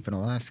super cheap in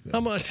Alaska. How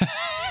much?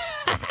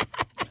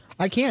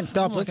 I can't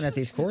stop looking at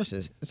these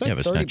courses. It's like yeah, but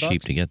it's 30 not bucks.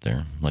 cheap to get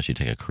there unless you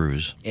take a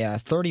cruise. Yeah,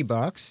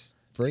 $30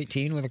 for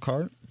 18 with a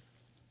cart.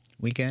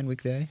 Weekend,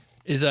 weekday.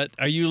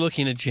 Are you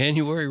looking at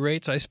January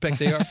rates? I expect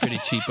they are pretty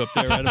cheap up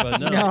there right about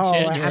now. No,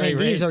 January I mean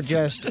these are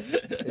rates.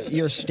 just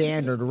your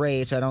standard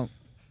rates. I don't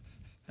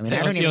You even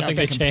don't know if think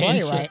they they can play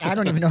change? right. I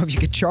don't even know if you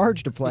could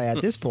charge to play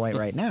at this point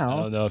right I now.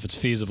 don't know if it's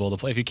feasible to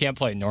play. If you can't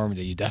play in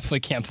Normandy, you definitely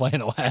can't play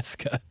in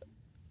Alaska.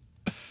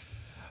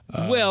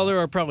 Well, there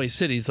are probably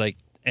cities like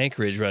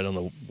Anchorage right on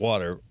the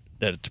water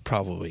that it's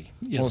probably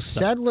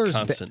Settlers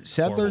constant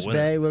Settlers horrible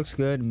Bay winter. looks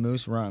good.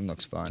 Moose Run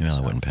looks fun. Well, I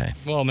so. wouldn't pay.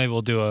 Well, maybe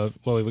we'll do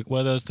what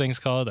are those things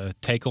called? A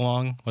take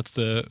along? What's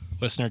the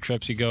listener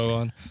trips you go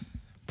on?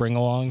 Bring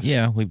alongs?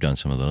 Yeah, we've done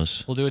some of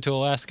those. We'll do it to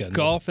Alaska.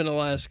 Golf in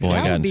Alaska. Boy, I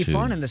That got would be into-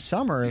 fun in the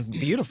summer.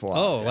 Beautiful. Oh,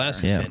 out there.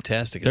 Alaska's Yeah.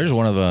 fantastic. There's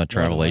one of the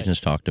travel Northern agents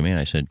Lights. talked to me, and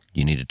I said,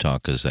 you need to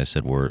talk, because I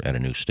said, we're at a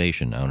new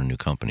station now, in a new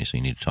company, so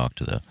you need to talk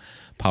to the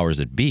powers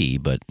that be,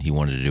 but he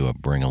wanted to do a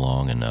bring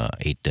along and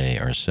 8-day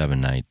or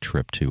 7-night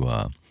trip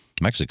to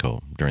Mexico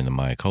during the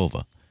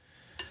Mayakovah,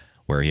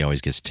 where he always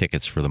gets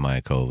tickets for the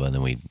Mayakovah, and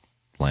then we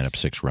line up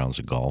 6 rounds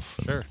of golf.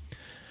 Sure.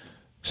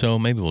 So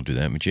maybe we'll do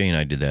that. Jay and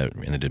I did that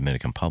in the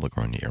Dominican Republic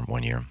one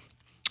year.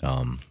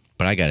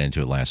 But I got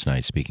into it last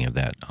night, speaking of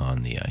that,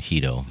 on the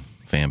Hedo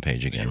fan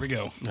page again. Here we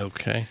go.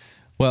 Okay.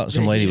 Well,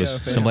 some lady was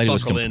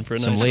Buckle in for a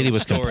nice little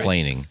story.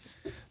 complaining.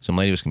 Some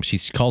lady was. She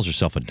calls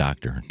herself a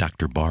doctor,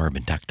 Dr. Barb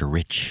and Dr.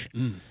 Rich.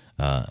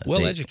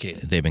 Well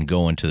educated. They've been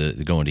going to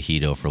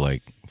Hedo for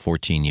like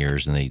 14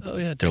 years, and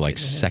they're like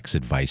sex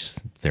advice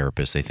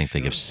therapists. They think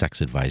they give sex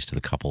advice to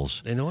the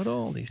couples, They know it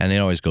all. These. and they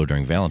always go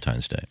during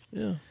Valentine's Day.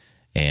 Yeah.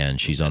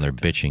 And she's on there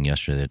bitching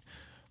yesterday that,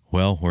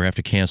 well, we're have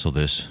to cancel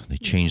this. They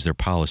changed their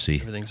policy.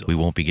 Everything's We off.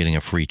 won't be getting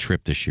a free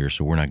trip this year,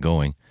 so we're not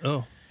going.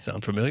 Oh,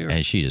 sound familiar?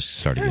 And she just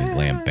started getting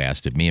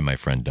lambasted. Me and my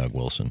friend Doug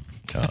Wilson.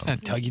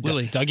 Dougie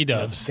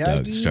Doves.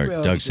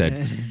 Doug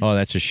said, "Oh,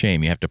 that's a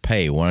shame. You have to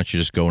pay. Why don't you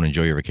just go and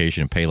enjoy your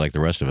vacation and pay like the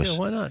rest of us?" Yeah,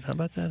 why not? How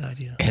about that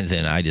idea? And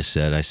then I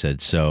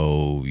said,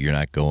 "So you're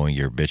not going?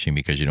 You're bitching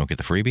because you don't get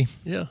the freebie?"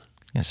 Yeah.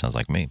 Yeah, sounds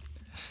like me.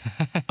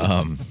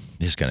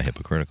 It's kind of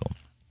hypocritical.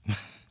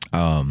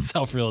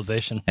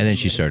 Self-realization. And then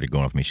she started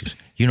going off me. She goes,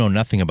 "You know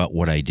nothing about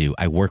what I do.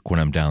 I work when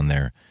I'm down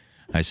there."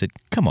 I said,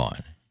 "Come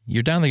on.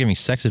 You're down there giving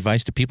sex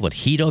advice to people at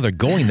Hedo? They're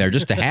going there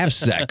just to have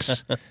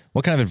sex.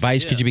 What kind of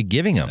advice could you be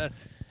giving them?"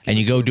 And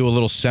you go do a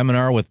little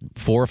seminar with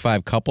 4 or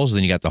 5 couples,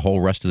 then you got the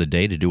whole rest of the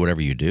day to do whatever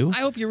you do?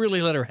 I hope you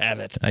really let her have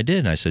it. I did.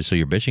 And I said, "So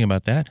you're bitching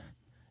about that?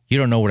 You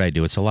don't know what I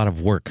do. It's a lot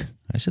of work."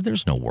 I said,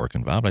 "There's no work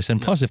involved." I said,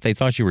 and plus, if they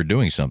thought you were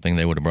doing something,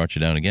 they would have brought you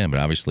down again. But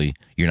obviously,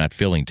 you're not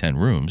filling 10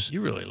 rooms.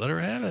 You really let her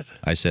have it.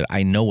 I said,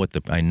 I know what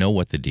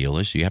the deal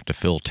is. You have to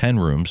fill 10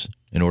 rooms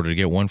in order to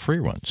get one free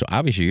one. So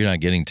obviously, you're not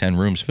getting 10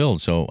 rooms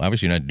filled. So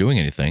obviously, you're not doing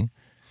anything.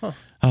 Huh.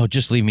 Oh,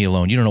 just leave me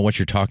alone. You don't know what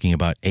you're talking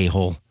about,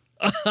 a-hole.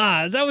 Is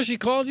that what she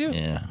called you?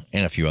 Yeah,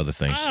 and a few other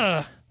things.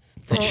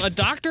 A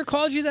doctor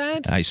called you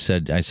that? I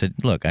said,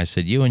 look,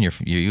 you and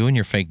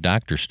your fake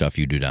doctor stuff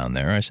you do down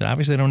there. I said,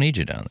 obviously, I don't need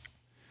you down there.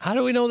 How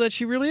do we know that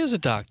she really is a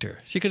doctor?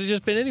 She could have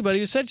just been anybody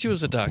who said she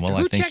was a doctor. Well,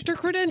 Who I think checked her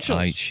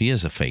credentials? She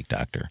is a fake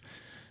doctor.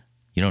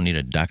 You don't need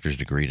a doctor's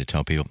degree to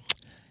tell people,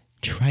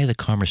 try the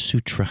Kama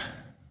Sutra.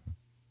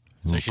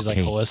 So she's like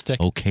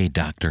holistic? Okay,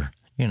 doctor.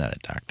 You're not a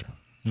doctor.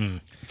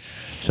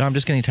 So I'm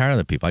just getting tired of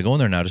the people. I go in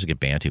there now just to get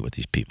banty with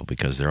these people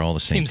because they're all the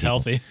same Seems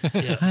people.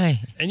 healthy. Hi.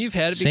 And you've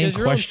had it Same because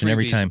your question own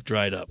every freebies time.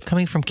 dried up.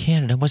 Coming from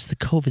Canada, what's the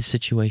COVID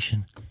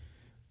situation?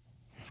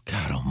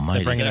 God almighty.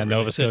 They're bringing that really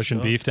Nova Scotian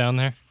sits beef down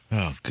there.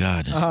 Oh,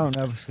 God. Oh,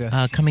 no.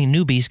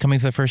 Newbies coming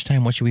for the first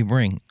time. What should we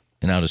bring?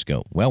 And I'll just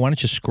go, well, why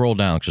don't you scroll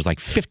down? Because there's like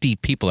 50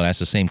 people that ask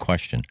the same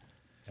question.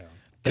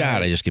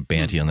 God, I just get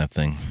banty on that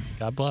thing.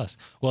 God bless.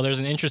 Well, there's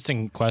an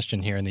interesting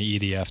question here in the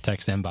EDF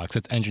text inbox.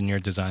 It's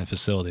Engineered Design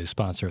Facilities,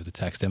 sponsor of the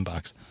text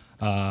inbox.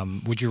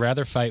 Would you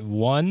rather fight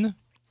one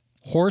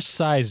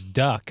horse-sized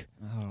duck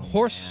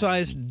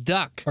Horse-sized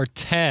duck. or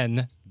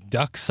 10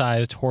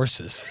 duck-sized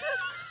horses?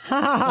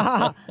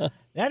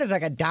 That is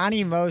like a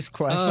Donnie Most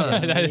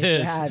question. That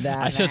is.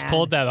 Yeah, I just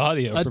pulled that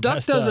audio. A for duck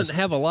Best doesn't Us.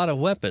 have a lot of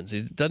weapons.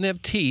 He doesn't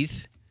have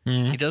teeth.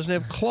 He doesn't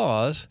have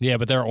claws. Yeah,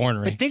 but they're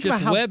ornery. But think Just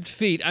about how webbed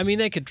feet. I mean,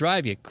 they could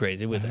drive you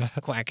crazy with their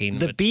quacking.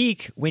 the but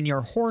beak, when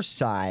you're horse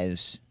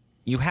size,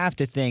 you have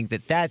to think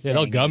that Yeah,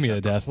 they'll thing gum is you a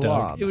to death, Doug.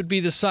 club. it would be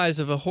the size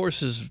of a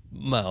horse's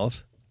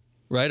mouth,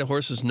 right? A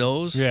horse's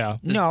nose. Yeah.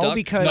 This No, duck-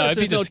 because- No, it'd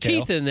be there's the no scale.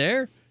 teeth in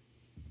there.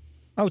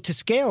 Oh, to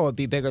scale, it would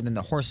be bigger than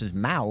the horse's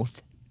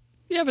mouth.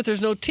 Yeah, but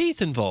there's no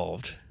teeth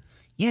involved.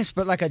 Yes,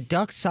 but like a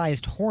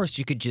duck-sized horse,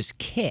 you could just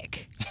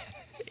kick.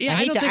 Yeah,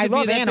 I, don't think I it'd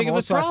love be that big of a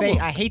animals, so problem.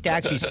 I hate to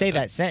actually say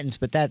that sentence,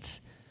 but that's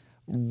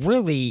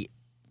really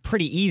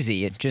pretty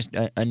easy. It's just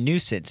a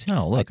nuisance.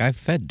 No, look, I've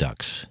fed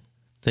ducks.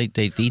 They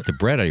eat the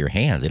bread out of your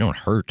hand. They don't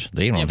hurt.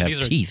 They don't Yeah, have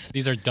but teeth.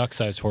 These are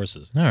duck-sized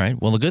horses. All right.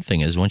 Well, the good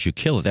thing is once you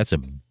kill it, that's a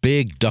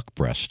big duck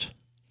breast.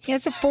 Yeah,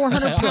 it's a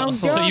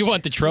 400-pound duck. So you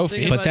want the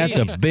trophy. But that's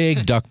a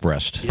big duck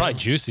breast. Probably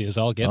juicy as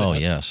all get Oh,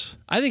 out. yes.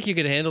 I think you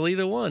could handle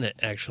either one,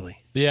 actually.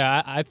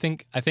 Yeah, I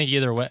think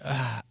either way.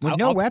 With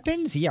no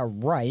weapons? Yeah,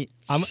 right.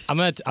 I'm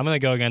gonna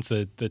go against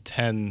the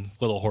 10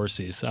 little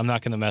horsies. I'm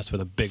not gonna mess with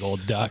a big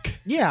old duck.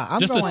 Yeah, I'm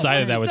Just going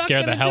decided that would Duck scare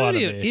the gonna hell do out to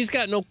of you? me. He's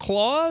got no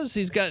claws.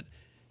 He doesn't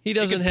He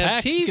have could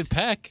peck. He teeth. could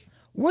peck.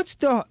 What's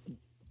the...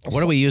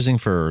 What are we using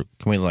for?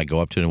 Can we like go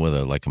up to him with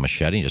a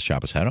machete and just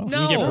chop his head off?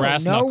 No. You can get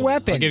brass no knuckles.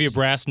 weapons. I'll give you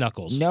brass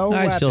knuckles. No I'd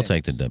weapons. still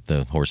take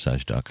the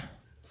horse-sized duck.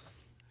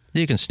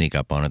 You can sneak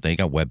up on it. They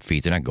got webbed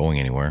feet. They're not going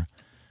anywhere.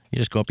 You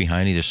just go up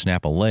behind, either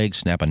snap a leg,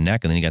 snap a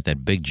neck, and then you got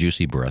that big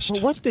juicy breast.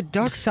 Well, what's the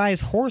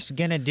duck-sized horse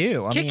gonna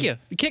do?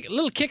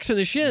 Little kicks in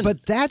the shin.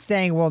 But that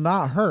thing will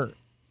not hurt.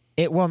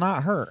 It will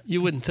not hurt.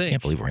 You wouldn't think. I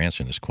can't believe we're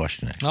answering this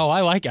question. Actually. Oh,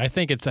 I like it. I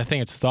think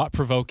it's thought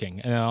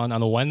provoking. And on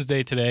a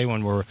Wednesday today,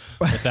 when we're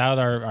without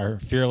our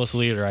fearless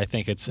leader, I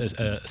think it's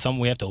something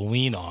we have to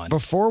lean on.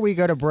 Before we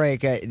go to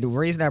break, the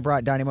reason I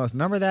brought Donnie Most,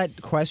 remember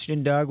that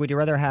question, Doug? Would you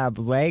rather have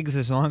legs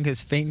as long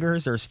as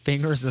fingers or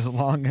fingers as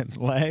long as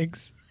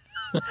legs?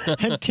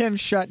 And Tim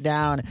shut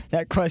down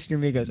that question.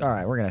 And he goes, "All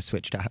right, we're gonna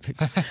switch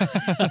topics."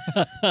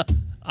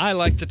 I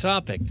like the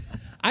topic.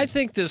 I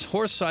think this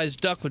horse-sized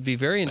duck would be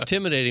very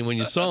intimidating when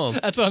you saw him.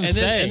 That's what I'm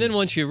saying. And then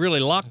once you really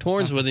locked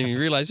horns with him, you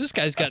realize this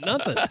guy's got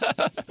nothing.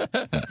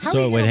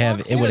 So it would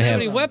have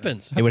any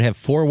weapons. It would have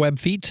 4 web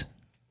feet.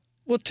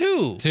 Well,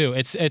 2.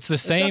 It's the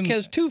same. The duck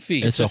has 2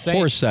 feet. It's a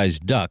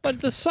horse-sized duck.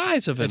 But the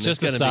size of him It's is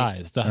just the going to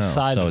size. The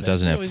size so of it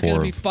doesn't have he's 4.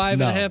 going to be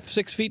 5.5,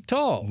 6 feet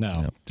tall. No,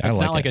 I it's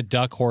like not like it. a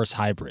duck-horse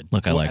hybrid.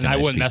 Look, I like and a I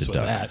nice wouldn't piece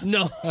mess of with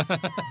duck.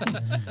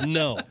 that.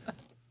 No.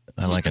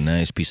 I like a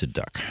nice piece of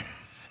duck.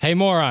 Hey,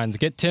 morons,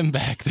 get Tim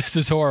back. This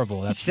is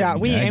horrible. That's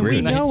Stop. We agree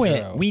with know you.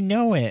 it. We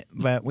know it,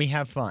 but we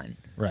have fun.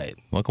 right.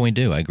 What can we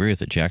do? I agree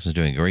with it. Jackson's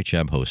doing a great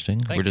job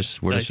hosting. We're Nice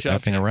just job,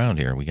 effing Jackson. around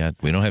here. We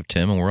don't have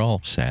Tim, and we're all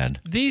sad.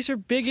 These are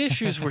big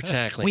issues we're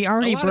tackling. We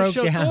already a lot broke of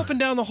shows, down. Go up and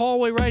down the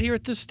hallway right here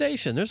at this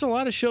station. There's a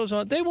lot of shows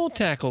on. They won't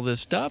tackle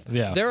this stuff.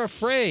 Yeah. They're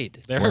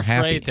afraid. They're We're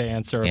afraid happy. to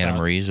answer Anna about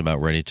Marie's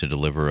about ready to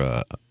deliver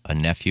a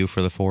nephew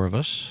for the 4 of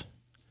us.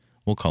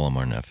 We'll call him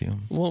our nephew.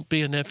 Won't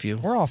be a nephew.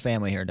 We're all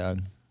family here,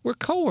 Doug. We're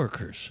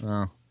coworkers.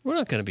 Oh. We're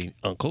not going to be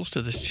uncles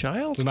to this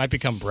child. We might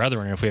become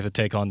brethren if we have to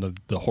take on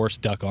the horse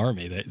duck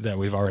army that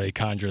we've already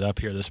conjured up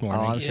here this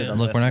morning. I'm sure the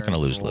Look, we're not going to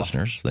listeners lose will-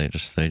 listeners.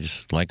 They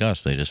just like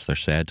us. They're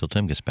sad till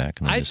Tim gets back.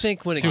 And then I just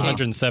think when it came,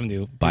 270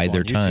 people Bide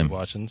their on YouTube time.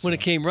 watching. when it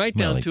came right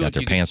well, down they to got it,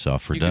 their pants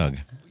off for Doug.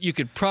 You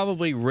could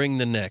probably wring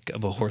the neck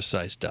of a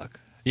horse-sized duck.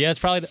 Yeah, it's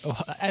probably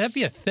that'd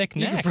be a thick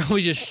You neck. could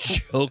probably just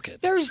choke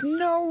it. There's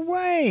no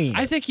way.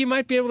 I think you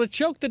might be able to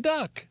choke the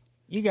duck.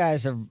 You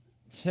guys are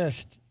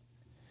just.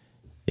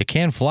 It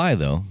can fly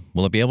though.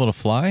 Will it be able to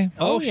fly?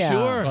 Oh, yeah.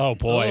 sure. Oh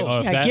boy! Oh,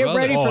 if Yeah, that, get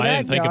ready for I that,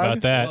 didn't think Doug.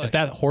 about that. If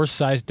that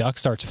horse-sized duck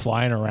starts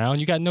flying around,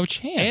 you got no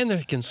chance. And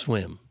they can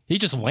swim. He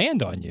just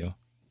land on you.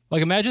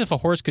 Like imagine if a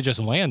horse could just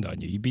land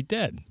on you, you'd be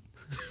dead.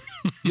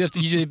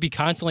 You'd be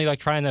constantly like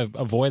trying to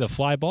avoid a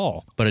fly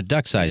ball. But a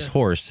duck-sized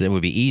horse, it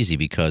would be easy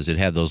because it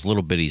had those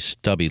little bitty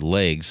stubby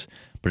legs,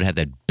 but it had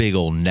that big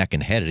old neck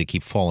and head. It'd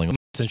keep falling.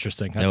 It's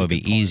interesting. That's That a would be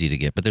good point. easy to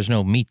get, but there's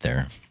no meat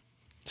there.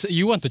 So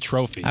you want the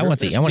trophy? I want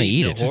to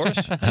eat The it.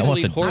 horse. I People want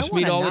eat the- horse I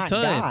meat wanna all the not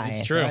time. Die, It's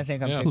so true. I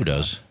think I'm Yeah. picking Who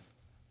does?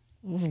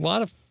 A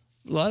lot of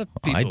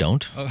people. I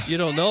don't. You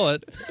don't know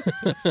it.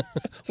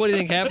 What do you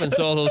think happens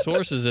to all those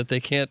horses that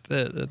they can't?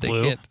 That they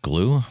Glue. can't.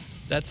 Glue?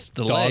 That's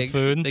the Dog legs.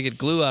 food. They get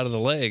glue out of the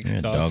legs. Yeah,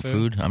 Dog dog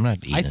food. food? I'm not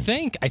eating I it.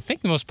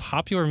 think the most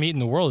popular meat in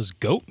the world is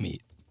goat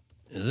meat.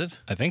 Is it?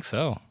 I think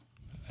so.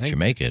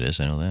 Jamaica it is.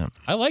 I know that.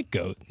 I like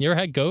goat. You ever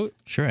had goat?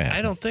 Sure I have.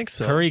 I don't think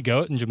so. Curry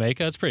goat in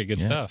Jamaica? That's pretty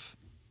good stuff.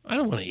 I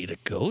don't want to eat a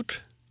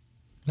goat.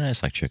 Nah,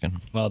 it's like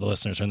chicken. Well, the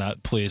listeners are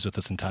not pleased with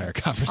this entire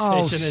conversation. Oh,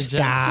 and Jensen-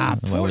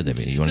 stop. Why would they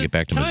be? You want to get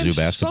back to Time Mizzou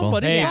basketball?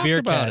 somebody Hey, talked beer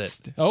about cats.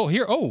 it. Oh,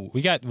 here. Oh,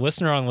 we got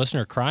listener on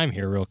listener crime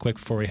here, real quick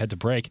before we head to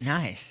break.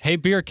 Nice. Hey,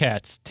 beer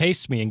cats,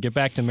 taste me and get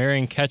back to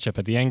marrying ketchup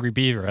at the Angry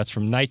Beaver. That's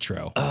from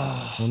Nitro.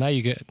 Oh. Well, now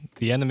you get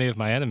the enemy of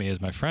my enemy is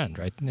my friend,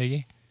 right,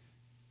 Iggy?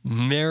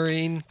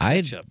 Marrying I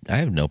ketchup.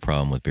 have no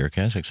problem with beer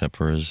cats except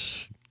for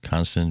his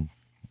constant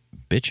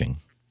bitching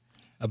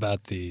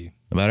About the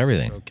about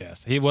everything.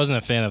 broadcast. He wasn't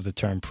a fan of the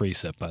term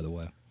precept, by the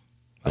way.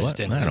 What?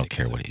 I don't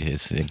care what he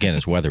is. Again,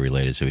 it's weather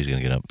related, so he's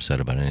going to get upset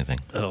about anything.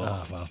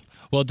 Oh, well.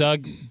 Well,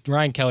 Doug,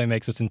 Ryan Kelly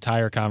makes this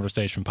entire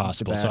conversation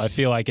possible, so I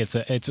feel like it's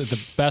the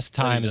best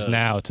time is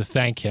now to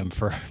thank him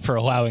for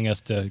allowing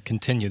us to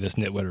continue this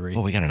nitwittery.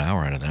 Well, we got an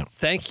hour out of that.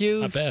 Thank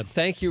you. Not bad.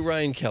 Thank you,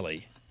 Ryan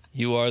Kelly.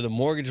 You are the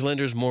mortgage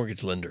lender's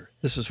mortgage lender.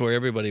 This is where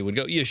everybody would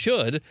go. You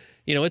should.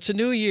 You know, it's a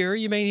new year.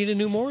 You may need a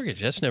new mortgage.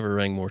 That's never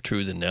rang more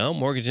true than now.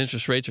 Mortgage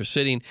interest rates are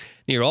sitting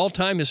near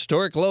all-time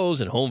historic lows,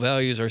 and home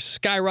values are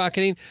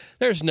skyrocketing.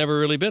 There's never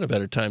really been a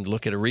better time to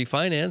look at a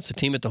refinance. The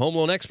team at the Home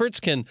Loan Experts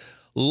can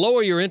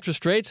lower your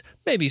interest rates,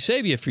 maybe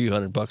save you a few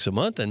 $100 a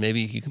month, and maybe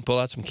you can pull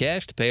out some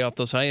cash to pay off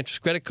those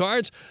high-interest credit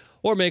cards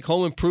or make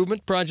home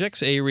improvement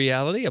projects a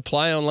reality.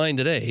 Apply online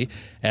today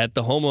at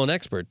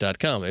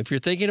thehomeloanexpert.com. If you're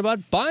thinking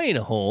about buying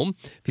a home,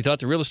 if you thought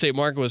the real estate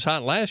market was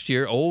hot last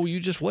year,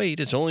 you just wait.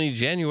 It's only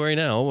January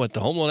now. But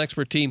the Home Loan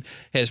Expert team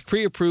has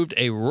pre-approved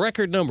a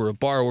record number of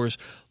borrowers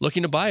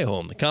looking to buy a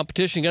home. The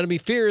competition is going to be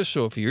fierce,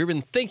 so if you're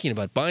even thinking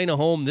about buying a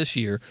home this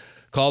year,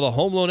 call the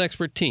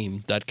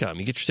HomeLoanExpertTeam.com.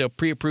 You get yourself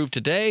pre-approved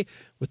today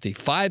with the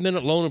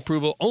 5-minute loan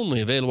approval only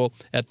available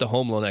at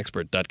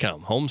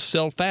thehomeloanexpert.com. Homes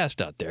sell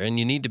fast out there, and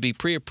you need to be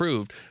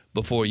pre-approved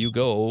before you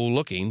go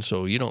looking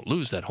so you don't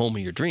lose that home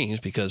of your dreams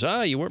because,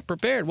 you weren't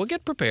prepared. Well,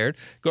 get prepared.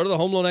 Go to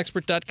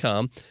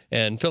thehomeloanexpert.com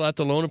and fill out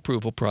the loan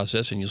approval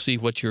process, and you'll see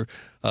what you're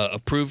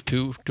approved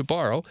to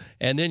borrow,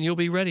 and then you'll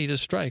be ready to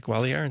strike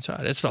while the iron's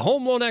hot. It's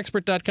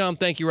thehomeloanexpert.com.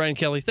 Thank you, Ryan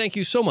Kelly. Thank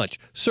you so much,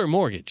 Sir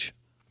Mortgage.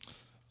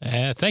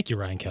 Thank you,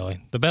 Ryan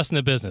Kelly. The best in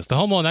the business. The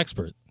Home Loan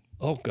Expert.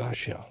 Oh,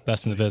 gosh, yeah.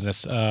 Best in the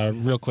business.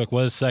 Real quick,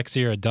 what is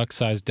sexier, a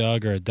duck-sized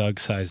Doug or a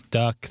Doug-sized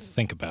duck?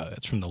 Think about it.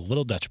 It's from the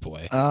Little Dutch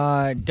Boy.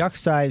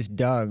 Duck-sized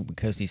Doug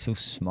because he's so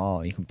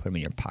small. You can put him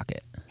in your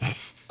pocket.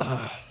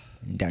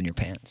 Down your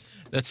pants.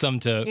 That's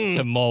something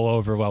to mull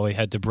over while we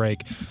head to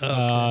break. Okay.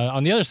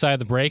 On the other side of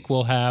the break,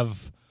 we'll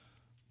have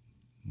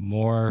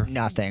more...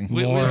 Nothing.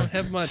 We don't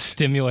have much.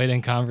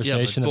 Stimulating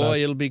conversation boy, about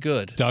it'll be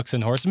good. Ducks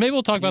and horses. Maybe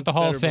we'll talk about the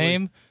Hall of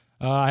Fame.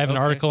 I have an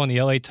article in the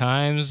LA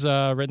Times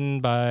written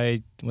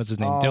by, what's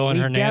his name,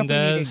 Dylan Hernandez. We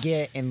definitely need to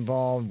get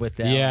involved with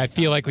that. Yeah, I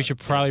feel like we should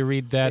probably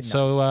read that.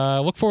 So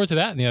look forward to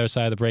that on the other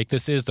side of the break.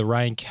 This is the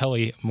Ryan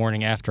Kelly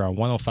Morning After on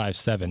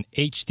 105.7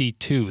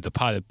 HD2, The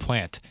Potted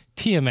Plant,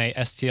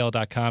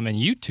 TMASTL.com, and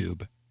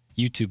YouTube,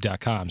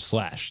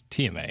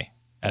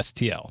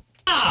 youtube.com/TMASTL.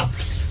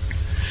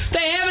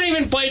 They haven't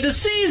even played the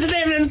season. They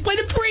haven't even played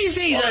the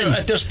preseason. Well,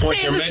 at this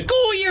point, the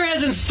school year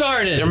hasn't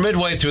started. They're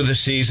midway through the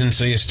season,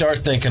 so you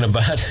start thinking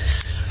about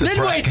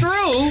midway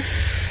through.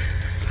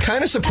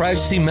 Kind of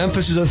surprised to see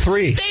Memphis as a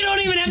 3. They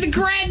don't even have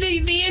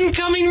the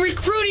incoming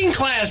recruiting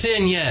class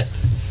in yet.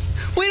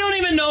 We don't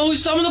even know who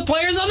some of the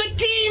players on the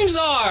teams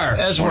are.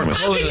 As we're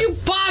How could you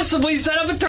possibly set up a